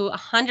increased to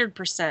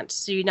 100%,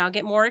 so you now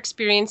get more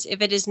experience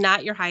if it is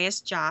not your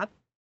highest job.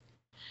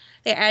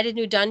 They added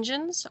new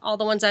dungeons. All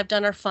the ones I've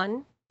done are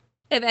fun.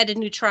 They've added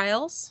new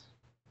trials.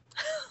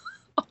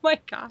 Oh my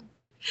god.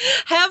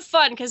 Have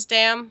fun, because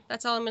damn,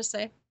 that's all I'm going to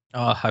say.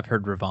 Oh, I've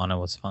heard Ravana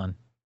was fun.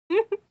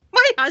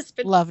 My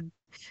husband. Loved.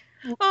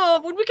 Oh,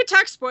 when we could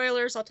talk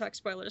spoilers, I'll talk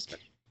spoilers. But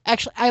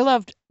actually, I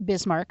loved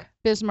Bismarck.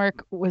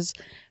 Bismarck was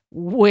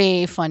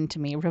way fun to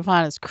me.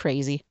 Ravana's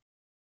crazy.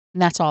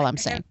 And that's all I'm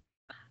saying.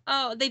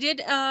 Oh, they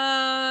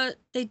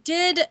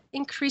did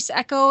increase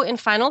echo in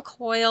Final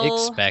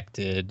Coil.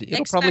 Expected.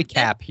 It'll probably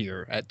cap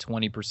here at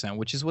 20%,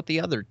 which is what the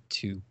other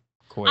 2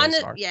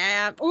 Quasar.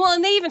 Yeah. Well,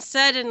 and they even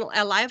said in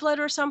a live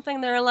letter or something,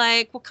 they're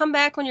like, "Well, come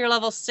back when you're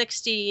level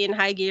 60 in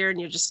high gear,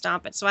 and you just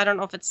stomp it." So I don't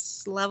know if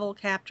it's level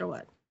capped or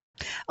what.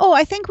 Oh,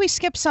 I think we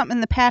skipped something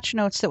in the patch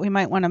notes that we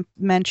might want to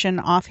mention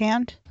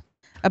offhand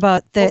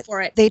about that.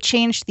 For it. They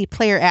changed the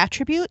player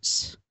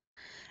attributes.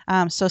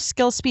 So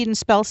skill speed and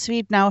spell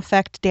speed now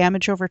affect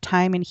damage over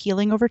time and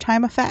healing over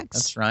time effects.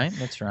 That's right.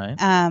 That's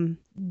right.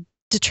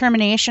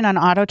 Determination on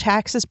auto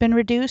attacks has been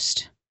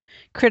reduced.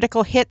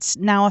 Critical hits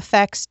now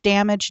affects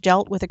damage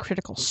dealt with a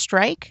critical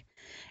strike.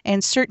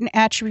 And certain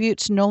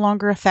attributes no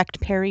longer affect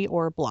parry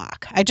or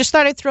block. I just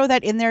thought I'd throw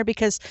that in there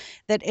because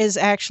that is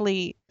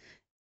actually,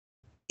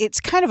 it's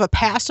kind of a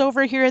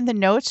passover here in the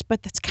notes,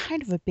 but that's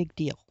kind of a big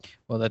deal.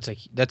 Well, that's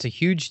a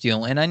huge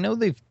deal, and I know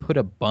they've put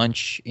a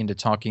bunch into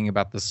talking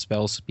about the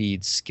spell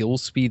speed, skill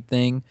speed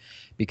thing,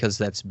 because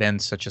that's been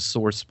such a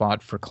sore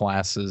spot for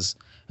classes,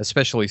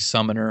 especially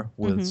summoner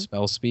with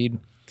spell speed.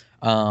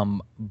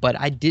 But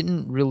I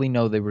didn't really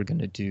know they were going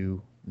to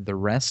do the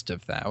rest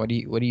of that. What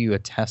do you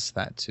attest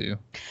that to?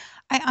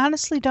 I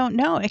honestly don't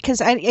know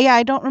because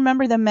I don't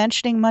remember them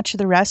mentioning much of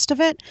the rest of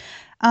it.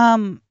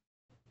 The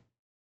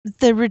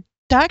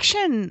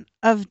reduction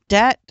of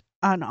debt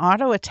on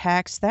auto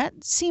attacks,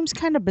 that seems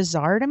kind of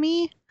bizarre to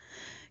me,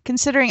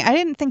 considering I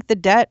didn't think the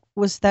debt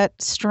was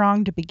that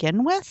strong to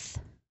begin with.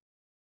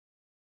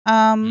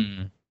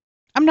 I'm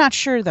not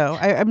sure though.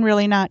 I'm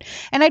really not.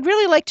 And I'd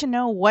really like to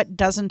know what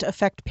doesn't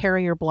affect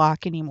parry or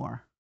block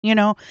anymore. You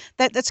know,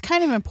 that's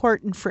kind of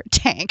important for a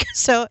tank.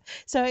 So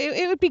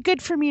it would be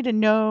good for me to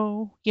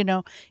know, you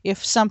know,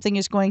 if something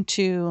is going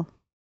to,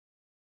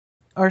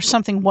 or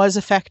something was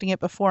affecting it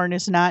before and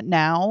is not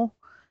now.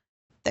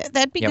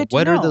 That'd be good to know.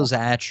 What are those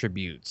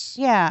attributes?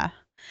 Yeah.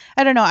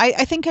 I don't know.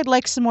 I think I'd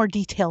like some more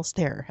details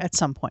there at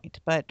some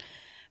point. But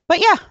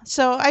yeah,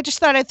 so I just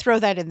thought I'd throw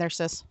that in there,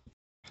 sis.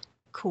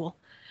 Cool.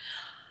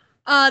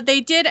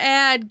 They did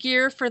add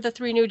gear for the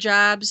 3 new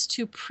jobs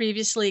to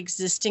previously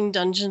existing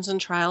dungeons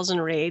and trials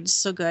and raids,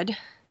 so good.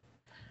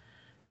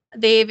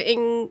 They've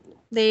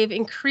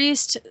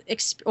increased,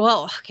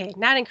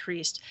 not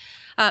increased.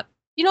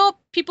 You know,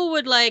 people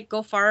would like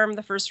go farm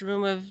the first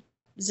room of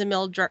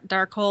Zamil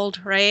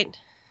Darkhold, right?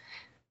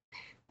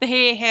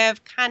 They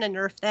have kind of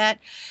nerfed that.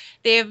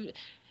 They've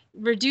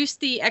reduced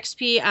the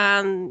XP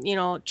on, you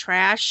know,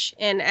 trash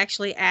and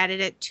actually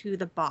added it to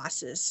the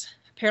bosses.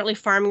 Apparently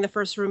farming the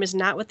first room is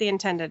not what they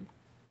intended.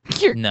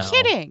 You're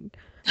kidding.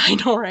 I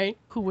know, right?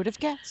 Who would have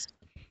guessed?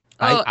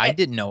 I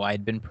didn't know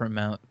I'd been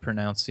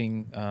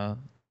pronouncing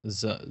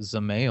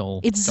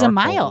Zamail. It's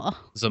Zamail.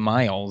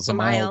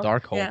 Zamail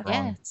Darkhold wrong.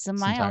 Yeah, Zamail.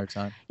 This entire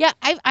time. Yeah,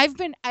 I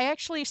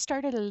actually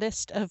started a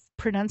list of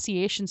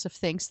pronunciations of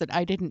things that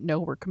I didn't know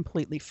were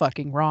completely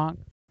fucking wrong.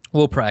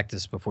 We'll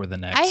practice before the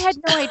next. I had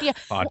no idea.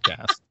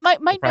 Podcast.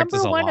 My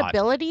number one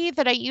ability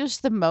that I use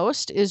the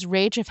most is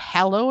Rage of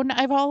Hellone.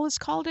 I've always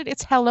called it.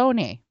 It's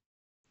Hellone.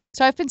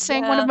 So I've been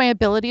saying one of my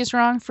abilities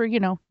wrong for, you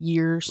know,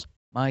 years.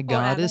 My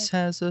goddess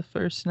has a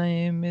first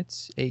name.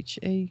 It's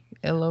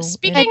Halo.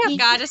 Speaking of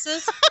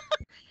goddesses,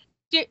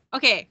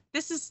 okay,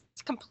 this is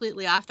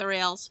completely off the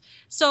rails.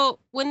 So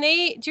do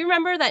you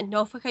remember that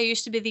Nofika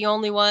used to be the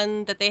only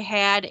one that they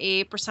had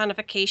a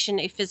personification,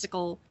 a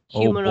physical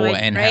humanoid,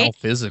 and right? how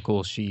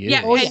physical she is.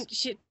 Yeah,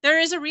 and there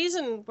is a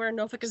reason where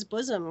Nofika's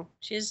bosom.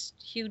 She has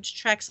huge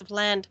tracts of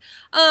land.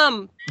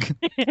 Well,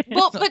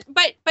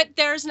 but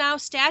there's now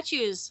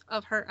statues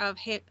of her how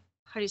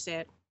do you say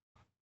it?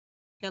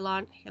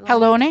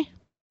 Hellone?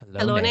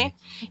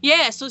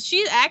 Yeah, so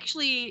she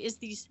actually is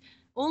the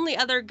only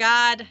other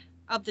god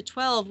of the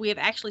 12 we have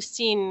actually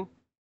seen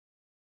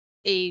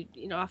a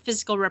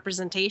physical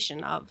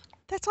representation of.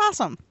 That's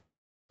awesome.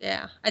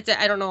 Yeah, I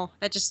don't know.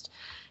 That just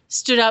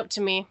stood out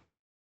to me.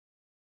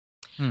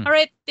 All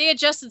right, they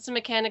adjusted some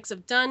mechanics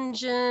of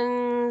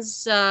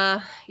dungeons.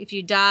 If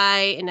you die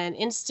in an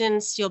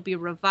instance, you'll be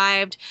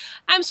revived.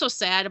 I'm so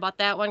sad about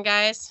that one,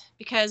 guys,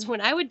 because when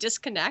I would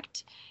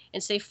disconnect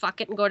and say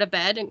fuck it and go to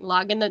bed and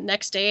log in the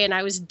next day and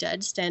I was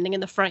dead standing in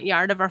the front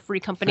yard of our free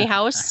company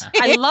house.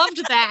 I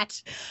loved that.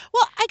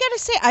 Well, I gotta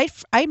say,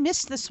 I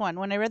missed this one.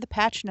 When I read the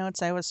patch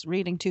notes, I was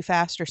reading too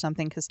fast or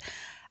something because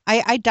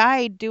I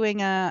died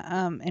doing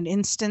an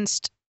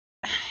instanced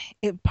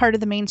part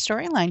of the main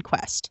storyline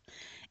quest.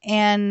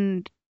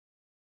 And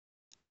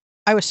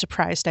I was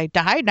surprised I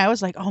died. And I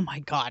was like, oh my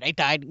God, I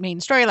died main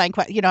storyline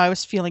quest. You know, I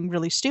was feeling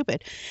really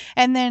stupid.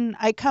 And then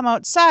I come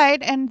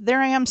outside and there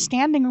I am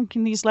standing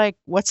and he's like,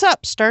 what's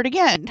up? Start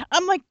again.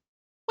 I'm like,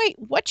 wait,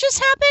 what just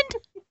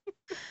happened?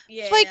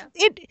 Yeah. Like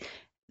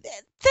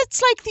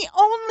that's like the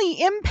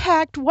only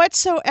impact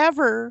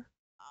whatsoever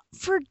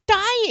for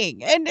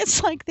dying. And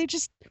it's like they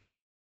just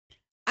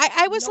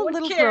I was a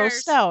little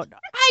grossed out.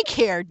 I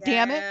cared,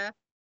 damn it.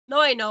 No,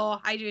 I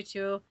know. I do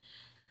too.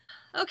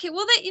 Okay,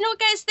 well,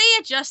 guys, they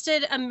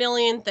adjusted a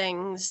million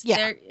things.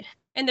 Yeah.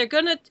 And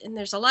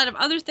there's a lot of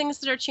other things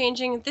that are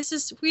changing.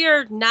 We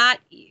are not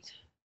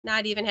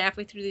even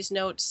halfway through these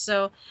notes.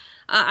 So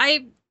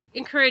I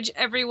encourage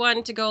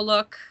everyone to go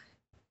look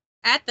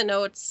at the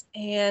notes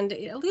and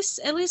at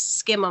least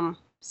skim them.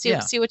 See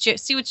Yeah. see what you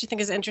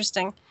think is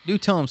interesting. New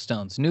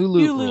tomestones, new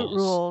loot New loot rules.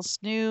 rules.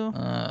 New.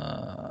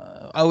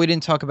 We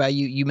didn't talk about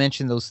you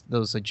mentioned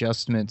those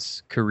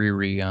adjustments,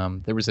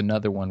 Kariri. There was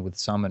another one with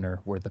Summoner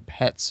where the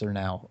pets are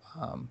now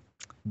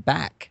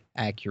back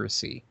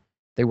accuracy.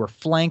 They were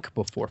flank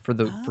before for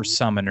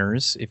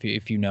summoners.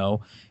 If you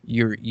know,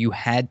 you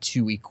had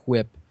to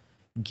equip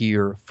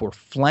gear for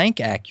flank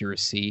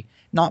accuracy,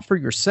 not for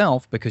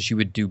yourself because you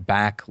would do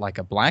back like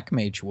a black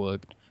mage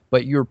would,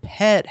 but your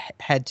pet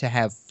had to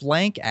have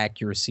flank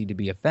accuracy to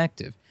be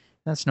effective.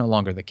 That's no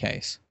longer the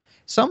case.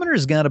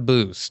 Summoner's got a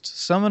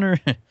boost.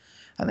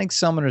 I think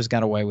Summoner's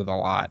got away with a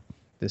lot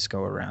this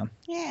go around.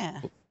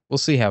 Yeah. We'll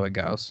see how it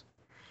goes.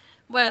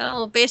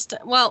 Well, based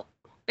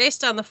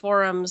on the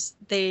forums,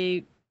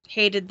 they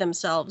hated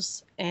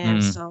themselves,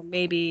 and so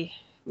maybe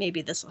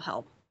this will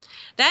help.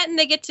 That, and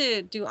they get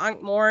to do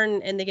Ankh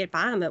Morn, and they get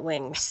Bahamut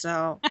wings.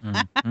 So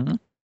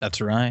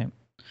That's right.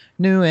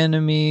 New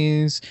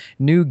enemies,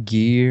 new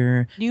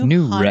gear,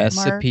 new hunt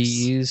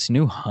recipes,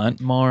 new hunt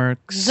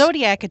marks,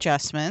 Zodiac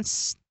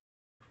adjustments,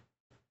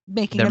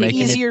 making They're it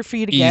making it easier for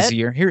you to get.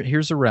 easier.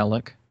 Here's a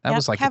relic. That Yep,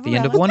 was like have at a the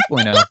end of relic.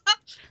 1.0.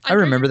 I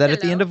remember that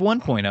at the end of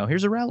 1.0.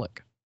 Here's a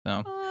relic.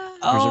 So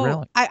here's a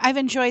relic. I've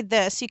enjoyed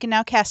this. You can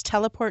now cast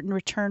teleport and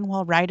return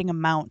while riding a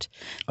mount.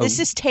 This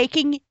is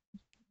taking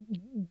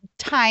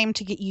time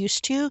to get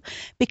used to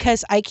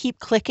because I keep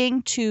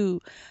clicking to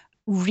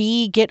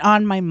get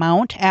on my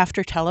mount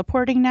after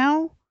teleporting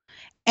now,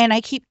 and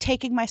I keep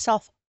taking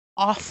myself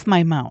off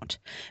my mount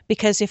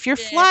because if you're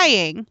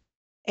flying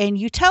and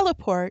you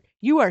teleport,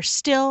 you are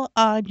still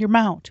on your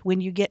mount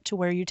when you get to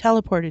where you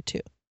teleported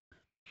to.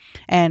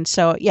 And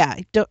so, yeah,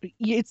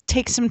 it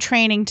takes some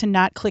training to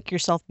not click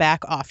yourself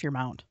back off your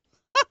mount.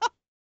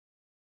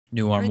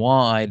 New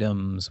armoire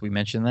items. We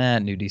mentioned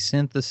that. New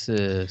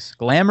desynthesis.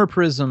 Glamour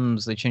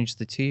prisms. They changed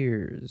the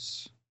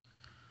tiers.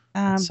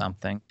 That's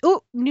something.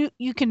 Oh,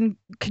 you can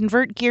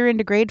convert gear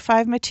into grade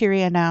 5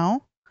 materia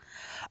now.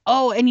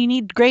 Oh, and you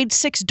need grade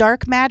 6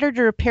 dark matter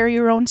to repair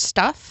your own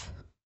stuff.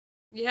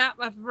 Yeah,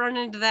 I've run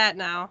into that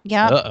now.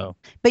 Yeah. Uh-oh.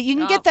 But you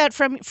can get that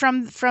from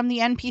the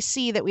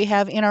NPC that we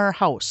have in our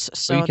house.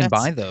 So you can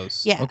buy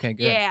those. Yeah. Okay,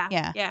 good.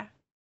 Yeah.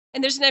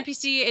 And there's an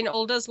NPC in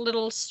Ulda's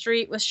little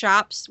street with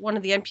shops. One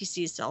of the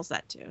NPCs sells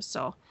that too.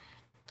 So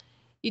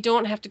you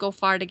don't have to go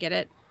far to get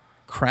it.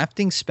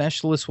 Crafting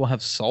specialists will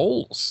have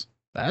souls.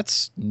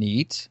 That's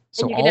neat.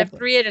 So and you can have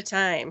 3 at a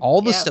time.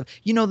 All the stuff.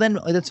 Then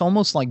it's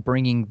almost like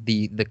bringing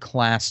the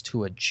class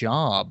to a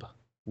job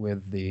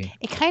with the...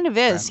 It kind of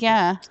is,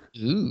 yeah.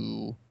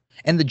 Ooh.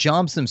 And the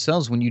jobs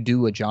themselves, when you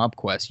do a job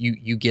quest,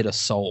 you get a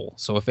soul.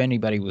 So if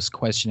anybody was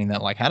questioning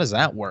that, like, how does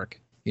that work?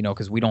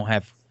 Because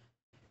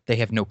they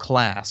have no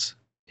class.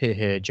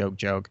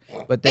 Joke.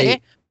 But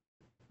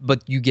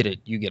you get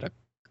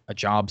a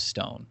job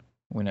stone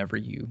whenever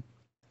you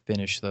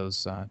finish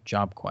those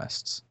job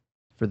quests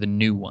for the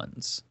new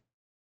ones.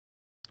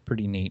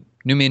 Pretty neat.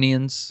 New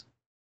minions.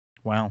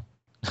 Wow.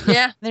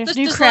 Yeah. There's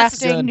new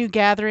crafting, new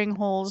gathering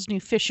holes, new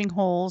fishing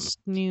holes,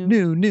 new.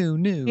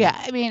 Yeah,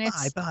 I mean,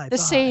 it's the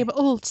same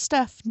old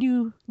stuff,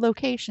 new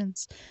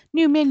locations,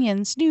 new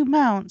minions, new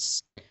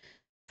mounts,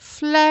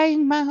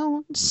 flying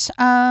mounts.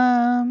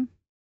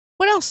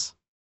 What else?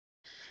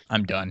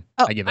 I'm done.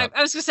 Oh, I give up.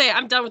 I was going to say,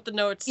 I'm done with the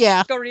notes.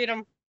 Yeah. Go read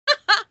them.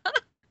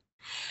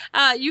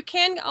 You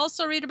can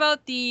also read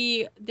about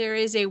there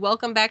is a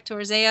Welcome Back to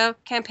Orzea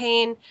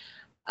campaign.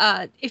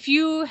 If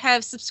you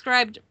have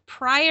subscribed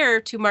prior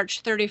to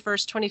March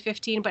 31st,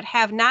 2015, but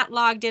have not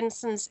logged in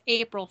since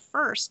April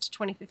 1st,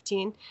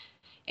 2015,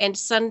 and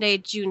Sunday,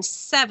 June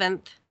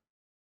 7th,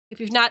 if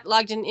you've not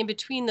logged in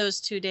between those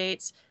 2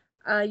 dates,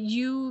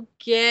 you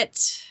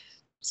get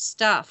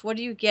stuff. What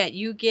do you get?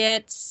 You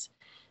get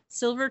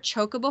silver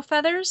chocobo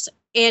feathers.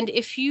 And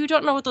if you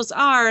don't know what those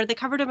are, they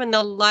covered them in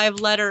the live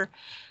letter.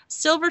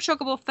 Silver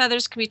chocobo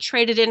feathers can be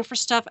traded in for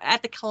stuff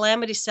at the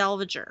Calamity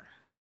Salvager.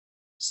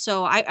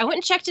 So I went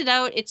and checked it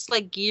out. It's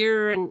like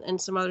gear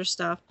and some other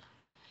stuff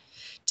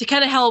to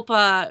kind of help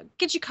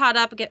get you caught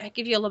up,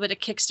 give you a little bit of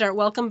kickstart.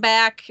 Welcome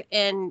back,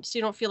 and so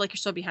you don't feel like you're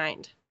so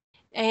behind.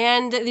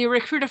 And the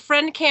Recruit a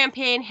Friend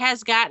campaign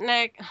has gotten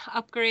an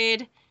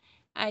upgrade.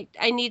 I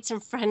need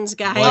some friends,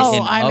 guys.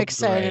 I'm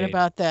excited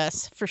about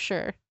this for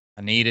sure.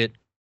 I need it.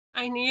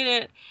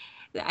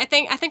 I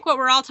think what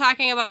we're all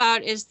talking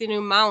about is the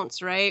new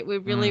mounts, right? We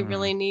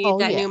really need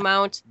that new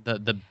mount. The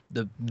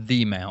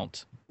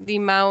mount. The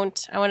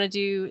mount. I want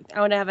to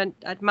have a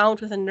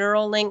mount with a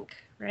neural link,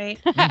 right?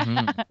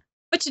 Mm-hmm.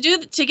 But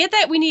to get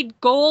that, we need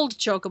gold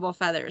chocobo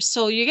feathers.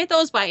 So you get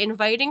those by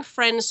inviting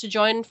friends to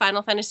join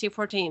Final Fantasy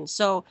XIV.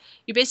 So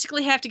you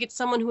basically have to get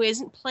someone who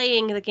isn't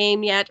playing the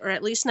game yet, or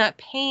at least not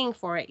paying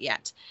for it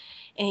yet.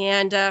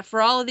 And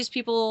for all of these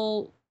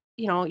people,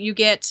 you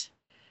get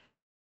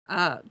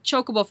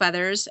chocobo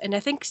feathers. And I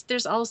think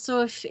there's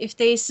also if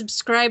they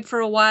subscribe for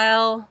a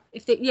while,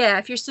 if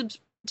you're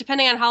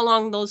depending on how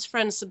long those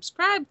friends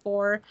subscribe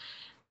for,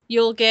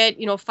 you'll get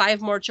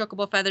 5 more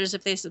chocobo feathers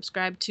if they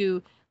subscribe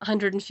to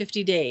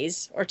 150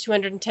 days or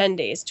 210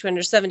 days,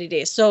 270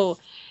 days. So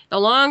the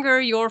longer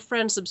your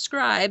friend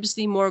subscribes,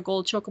 the more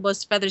gold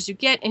chocobos feathers you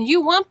get. And you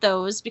want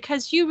those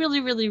because you really,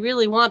 really,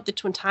 really want the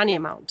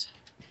Twintania mount.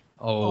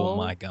 Oh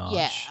my gosh.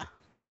 Yeah.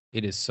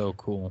 It is so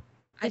cool.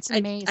 It's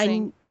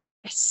amazing.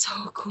 It's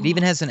so cool. It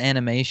even has an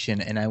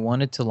animation, and I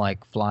wanted to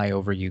like fly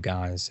over you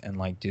guys and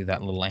like do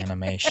that little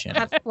animation.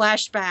 Have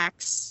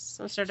flashbacks,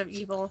 some sort of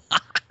evil.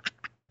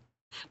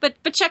 But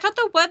check out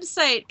the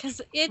website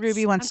because it's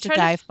Ruby wants to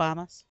dive bomb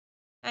us.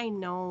 I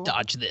know.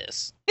 Dodge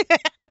this.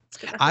 It's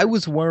gonna I hurt.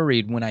 was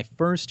worried when I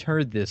first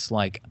heard this,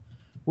 like,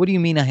 what do you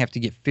mean I have to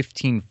get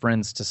 15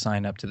 friends to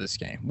sign up to this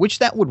game? Which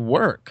that would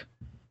work.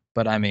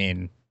 But I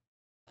mean,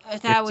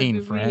 That would 15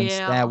 be friends,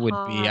 real that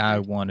would be, I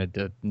hard. wanted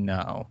to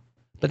know.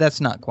 But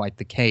that's not quite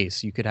the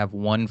case. You could have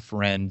one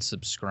friend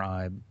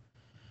subscribe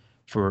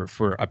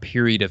for a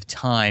period of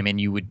time,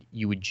 and you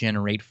would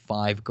generate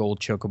 5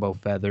 gold chocobo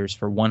feathers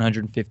for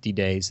 150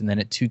 days, and then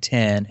at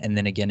 210, and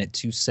then again at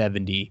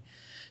 270.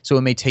 So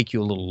it may take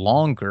you a little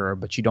longer,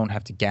 but you don't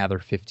have to gather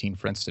 15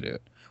 friends to do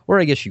it. Or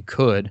I guess you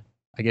could.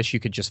 I guess you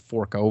could just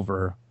fork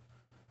over,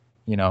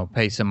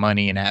 pay some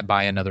money and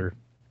buy another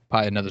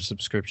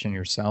subscription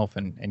yourself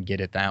and get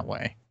it that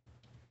way.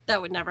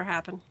 That would never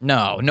happen.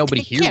 No,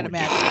 nobody here Can't would do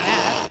imagine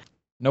that. that.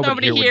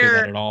 Nobody here would do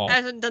that at all.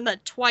 hasn't done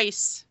that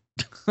twice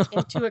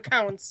in 2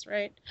 accounts,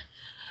 right?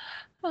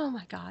 Oh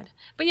my god!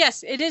 But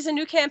yes, it is a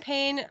new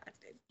campaign.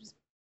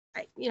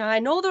 I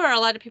know there are a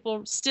lot of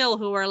people still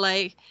who are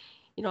like,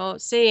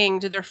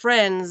 saying to their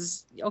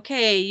friends,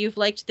 "Okay, you've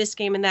liked this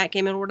game and that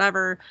game and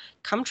whatever.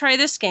 Come try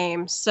this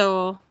game."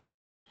 So,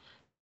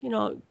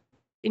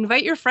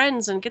 invite your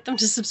friends and get them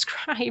to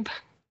subscribe.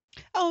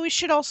 Oh, we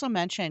should also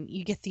mention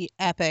you get the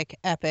epic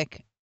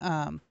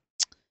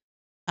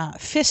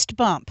fist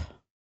bump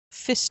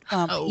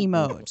Oh.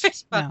 emote.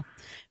 Fist bump.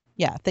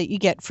 Yeah, that you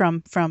get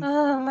from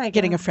Oh my god!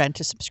 getting a friend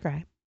to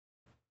subscribe.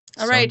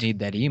 All Some right. need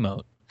that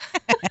emote.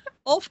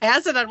 Ulf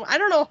has it on. I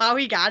don't know how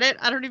he got it.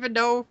 I don't even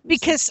know. who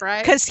Because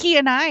subscribed. he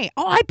and I bet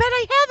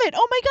I have it.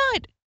 Oh my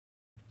god.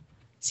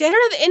 See, I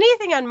don't have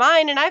anything on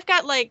mine, and I've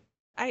got like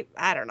I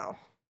don't know.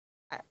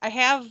 I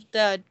have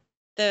the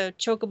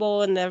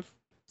chocobo and the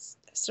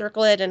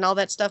circlet and all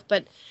that stuff,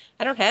 but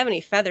I don't have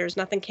any feathers.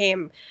 Nothing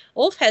came.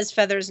 Ulf has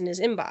feathers in his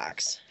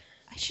inbox.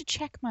 I should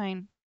check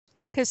mine.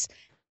 Cuz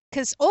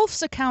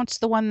Ulf's account's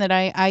the one that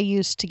I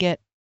used to get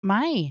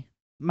my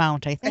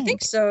mount, I I think.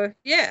 think so.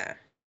 Yeah.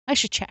 I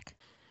should check.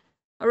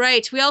 All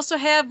right. We also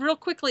have real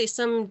quickly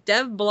some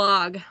dev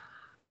blog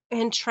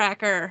and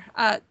tracker.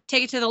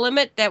 Take it to the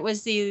limit. That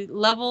was the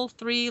level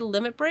 3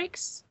 limit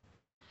breaks,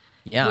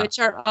 Yeah. which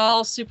are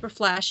all super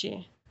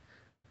flashy.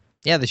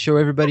 Yeah, they show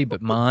everybody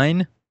but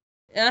mine,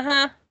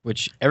 Uh-huh.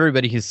 which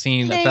everybody has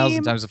seen 1,000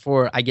 Lame. times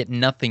before. I get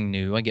nothing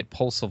new. I get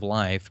Pulse of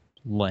Life.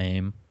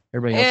 Lame.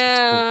 Everybody else gets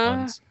cool Yeah.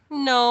 ones.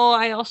 No,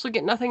 I also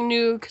get nothing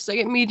new because I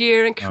get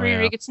Meteor, and Oh,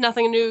 Kariri yeah. gets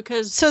nothing new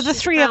because. So the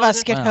three of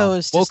us get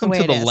hosed. is Welcome the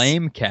to way the it is.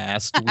 lame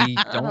cast. We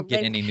don't get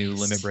Lame any new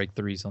cast. limit break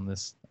 3s on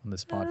this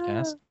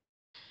podcast.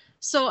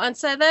 So on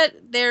that,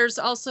 there's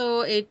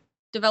also a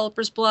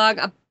developer's blog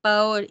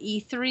about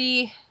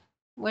E3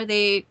 where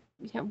they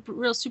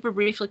real super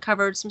briefly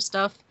covered some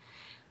stuff.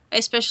 I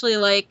especially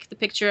like the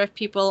picture of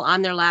people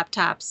on their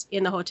laptops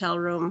in the hotel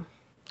room.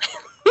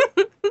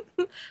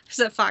 There's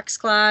that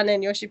Foxclan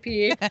and Yoshi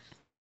P.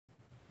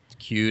 It's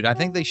cute. I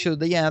think they showed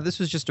this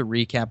was just a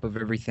recap of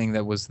everything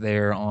that was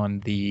there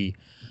on the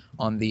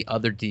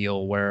other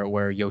deal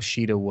where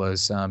Yoshida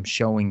was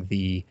showing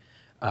the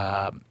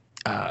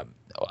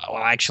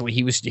well, actually,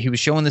 he was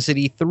showing this at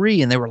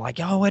E3, and they were like,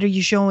 "Oh, what are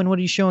you showing? What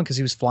are you showing?" Because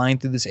he was flying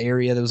through this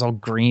area that was all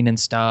green and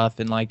stuff,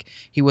 and like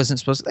he wasn't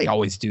supposed to. They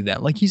always do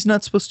that. Like he's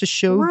not supposed to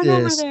show Run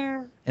over this,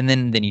 there. and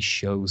then he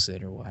shows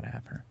it or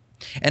whatever.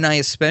 And I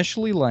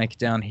especially like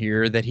down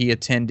here that he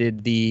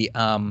attended the.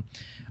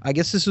 I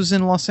guess this was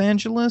in Los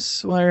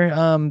Angeles where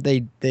they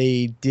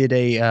did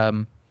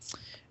a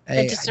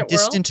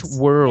Distant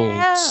Worlds.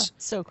 Yeah.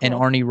 So cool. And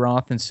Arnie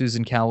Roth and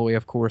Susan Calloway,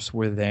 of course,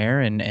 were there,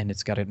 and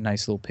it's got a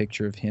nice little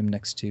picture of him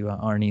next to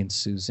Arnie and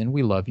Susan.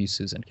 We love you,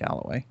 Susan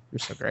Calloway. You're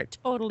so great.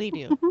 Totally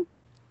do.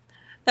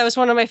 That was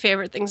one of my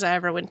favorite things I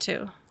ever went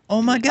to.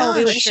 Oh my Oh, we gosh.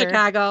 went to Sure.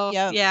 Chicago.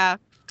 Yep. Yeah. a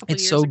couple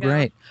It's years so ago.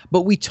 great.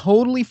 But we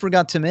totally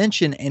forgot to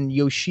mention, and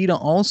Yoshida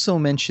also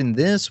mentioned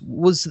this,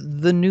 was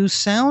the new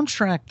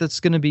soundtrack that's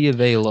going to be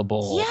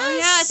available. Yeah. Oh,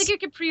 yeah, I think you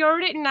can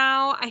pre-order it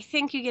now. I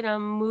think you get a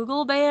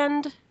Moogle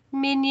Band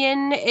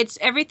minion. It's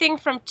everything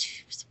from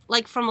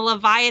from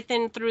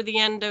Leviathan through the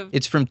end of.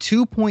 It's from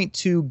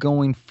 2.2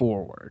 going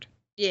forward.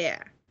 Yeah.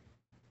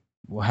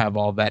 We'll have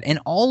all that. And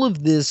all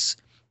of this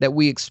that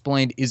we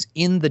explained is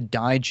in the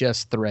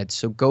digest thread.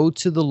 So go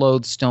to the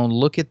Lodestone,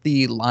 look at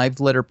the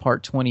Live Letter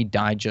Part 20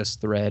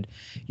 digest thread.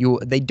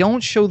 They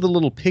don't show the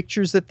little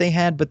pictures that they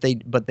had, but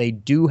they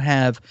do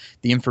have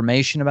the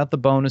information about the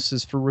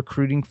bonuses for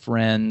recruiting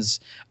friends.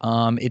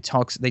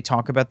 They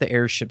talk about the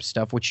airship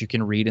stuff, which you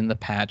can read in the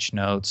patch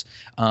notes.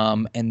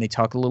 And they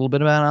talk a little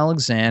bit about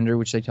Alexander,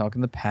 which they talk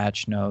in the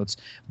patch notes.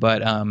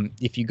 But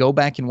if you go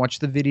back and watch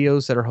the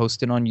videos that are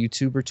hosted on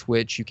YouTube or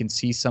Twitch, you can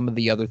see some of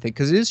the other things,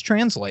 because it is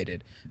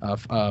translated.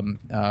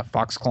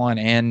 Foxclaw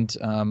and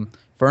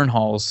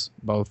Fernhalls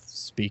both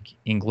speak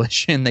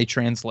English, and they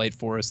translate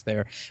for us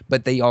there.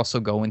 But they also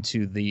go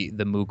into the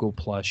Moogle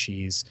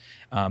plushies,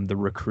 the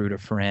Recruit a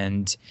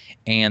Friend,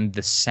 and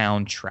the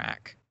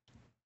soundtrack.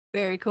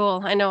 Very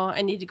cool. I know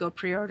I need to go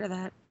pre-order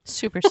that.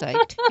 Super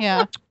psyched.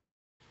 Yeah.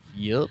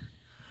 Yep.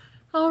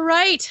 All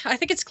right. I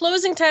think it's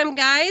closing time,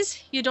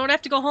 guys. You don't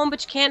have to go home,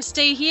 but you can't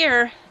stay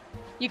here.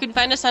 You can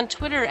find us on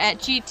Twitter at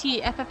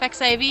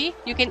GTFFXIV.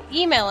 You can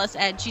email us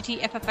at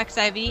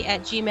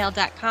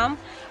gtffxiv@gmail.com.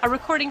 Our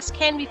recordings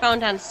can be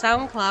found on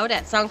SoundCloud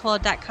at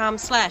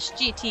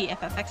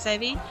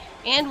soundcloud.com/GTFFXIV.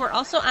 And we're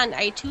also on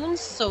iTunes,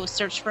 so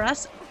search for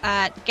us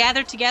at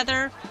Gather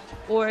Together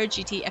or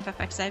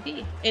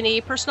GTFFXIV.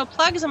 Any personal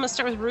plugs? I'm going to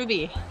start with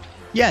Ruby.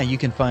 Yeah, you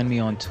can find me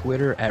on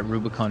Twitter at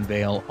Rubicon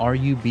Vale,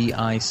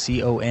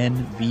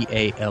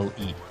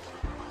 RubiconVale.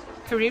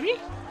 Kariri?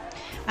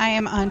 I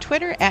am on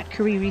Twitter at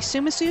Kariri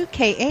Sumasu,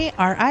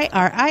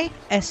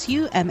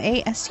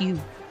 KARIRISUMASU.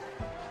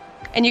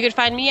 And you can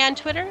find me on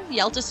Twitter,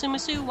 Yelta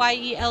Sumasu,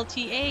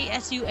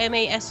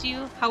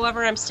 YELTASUMASU.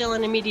 However, I'm still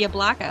in a media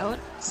blackout.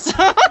 So,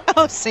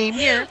 Oh, same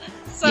here.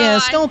 so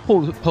Yes, I- don't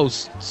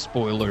post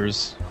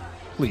spoilers.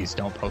 Please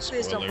don't post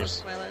spoilers. Please don't post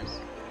spoilers.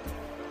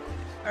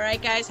 All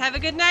right, guys, have a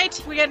good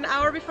night. We got an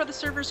hour before the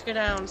servers go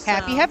down. So.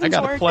 Happy I Heavens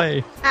gotta Ward.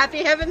 play.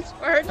 Happy Heavens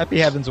Word. Happy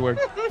Heavens Word.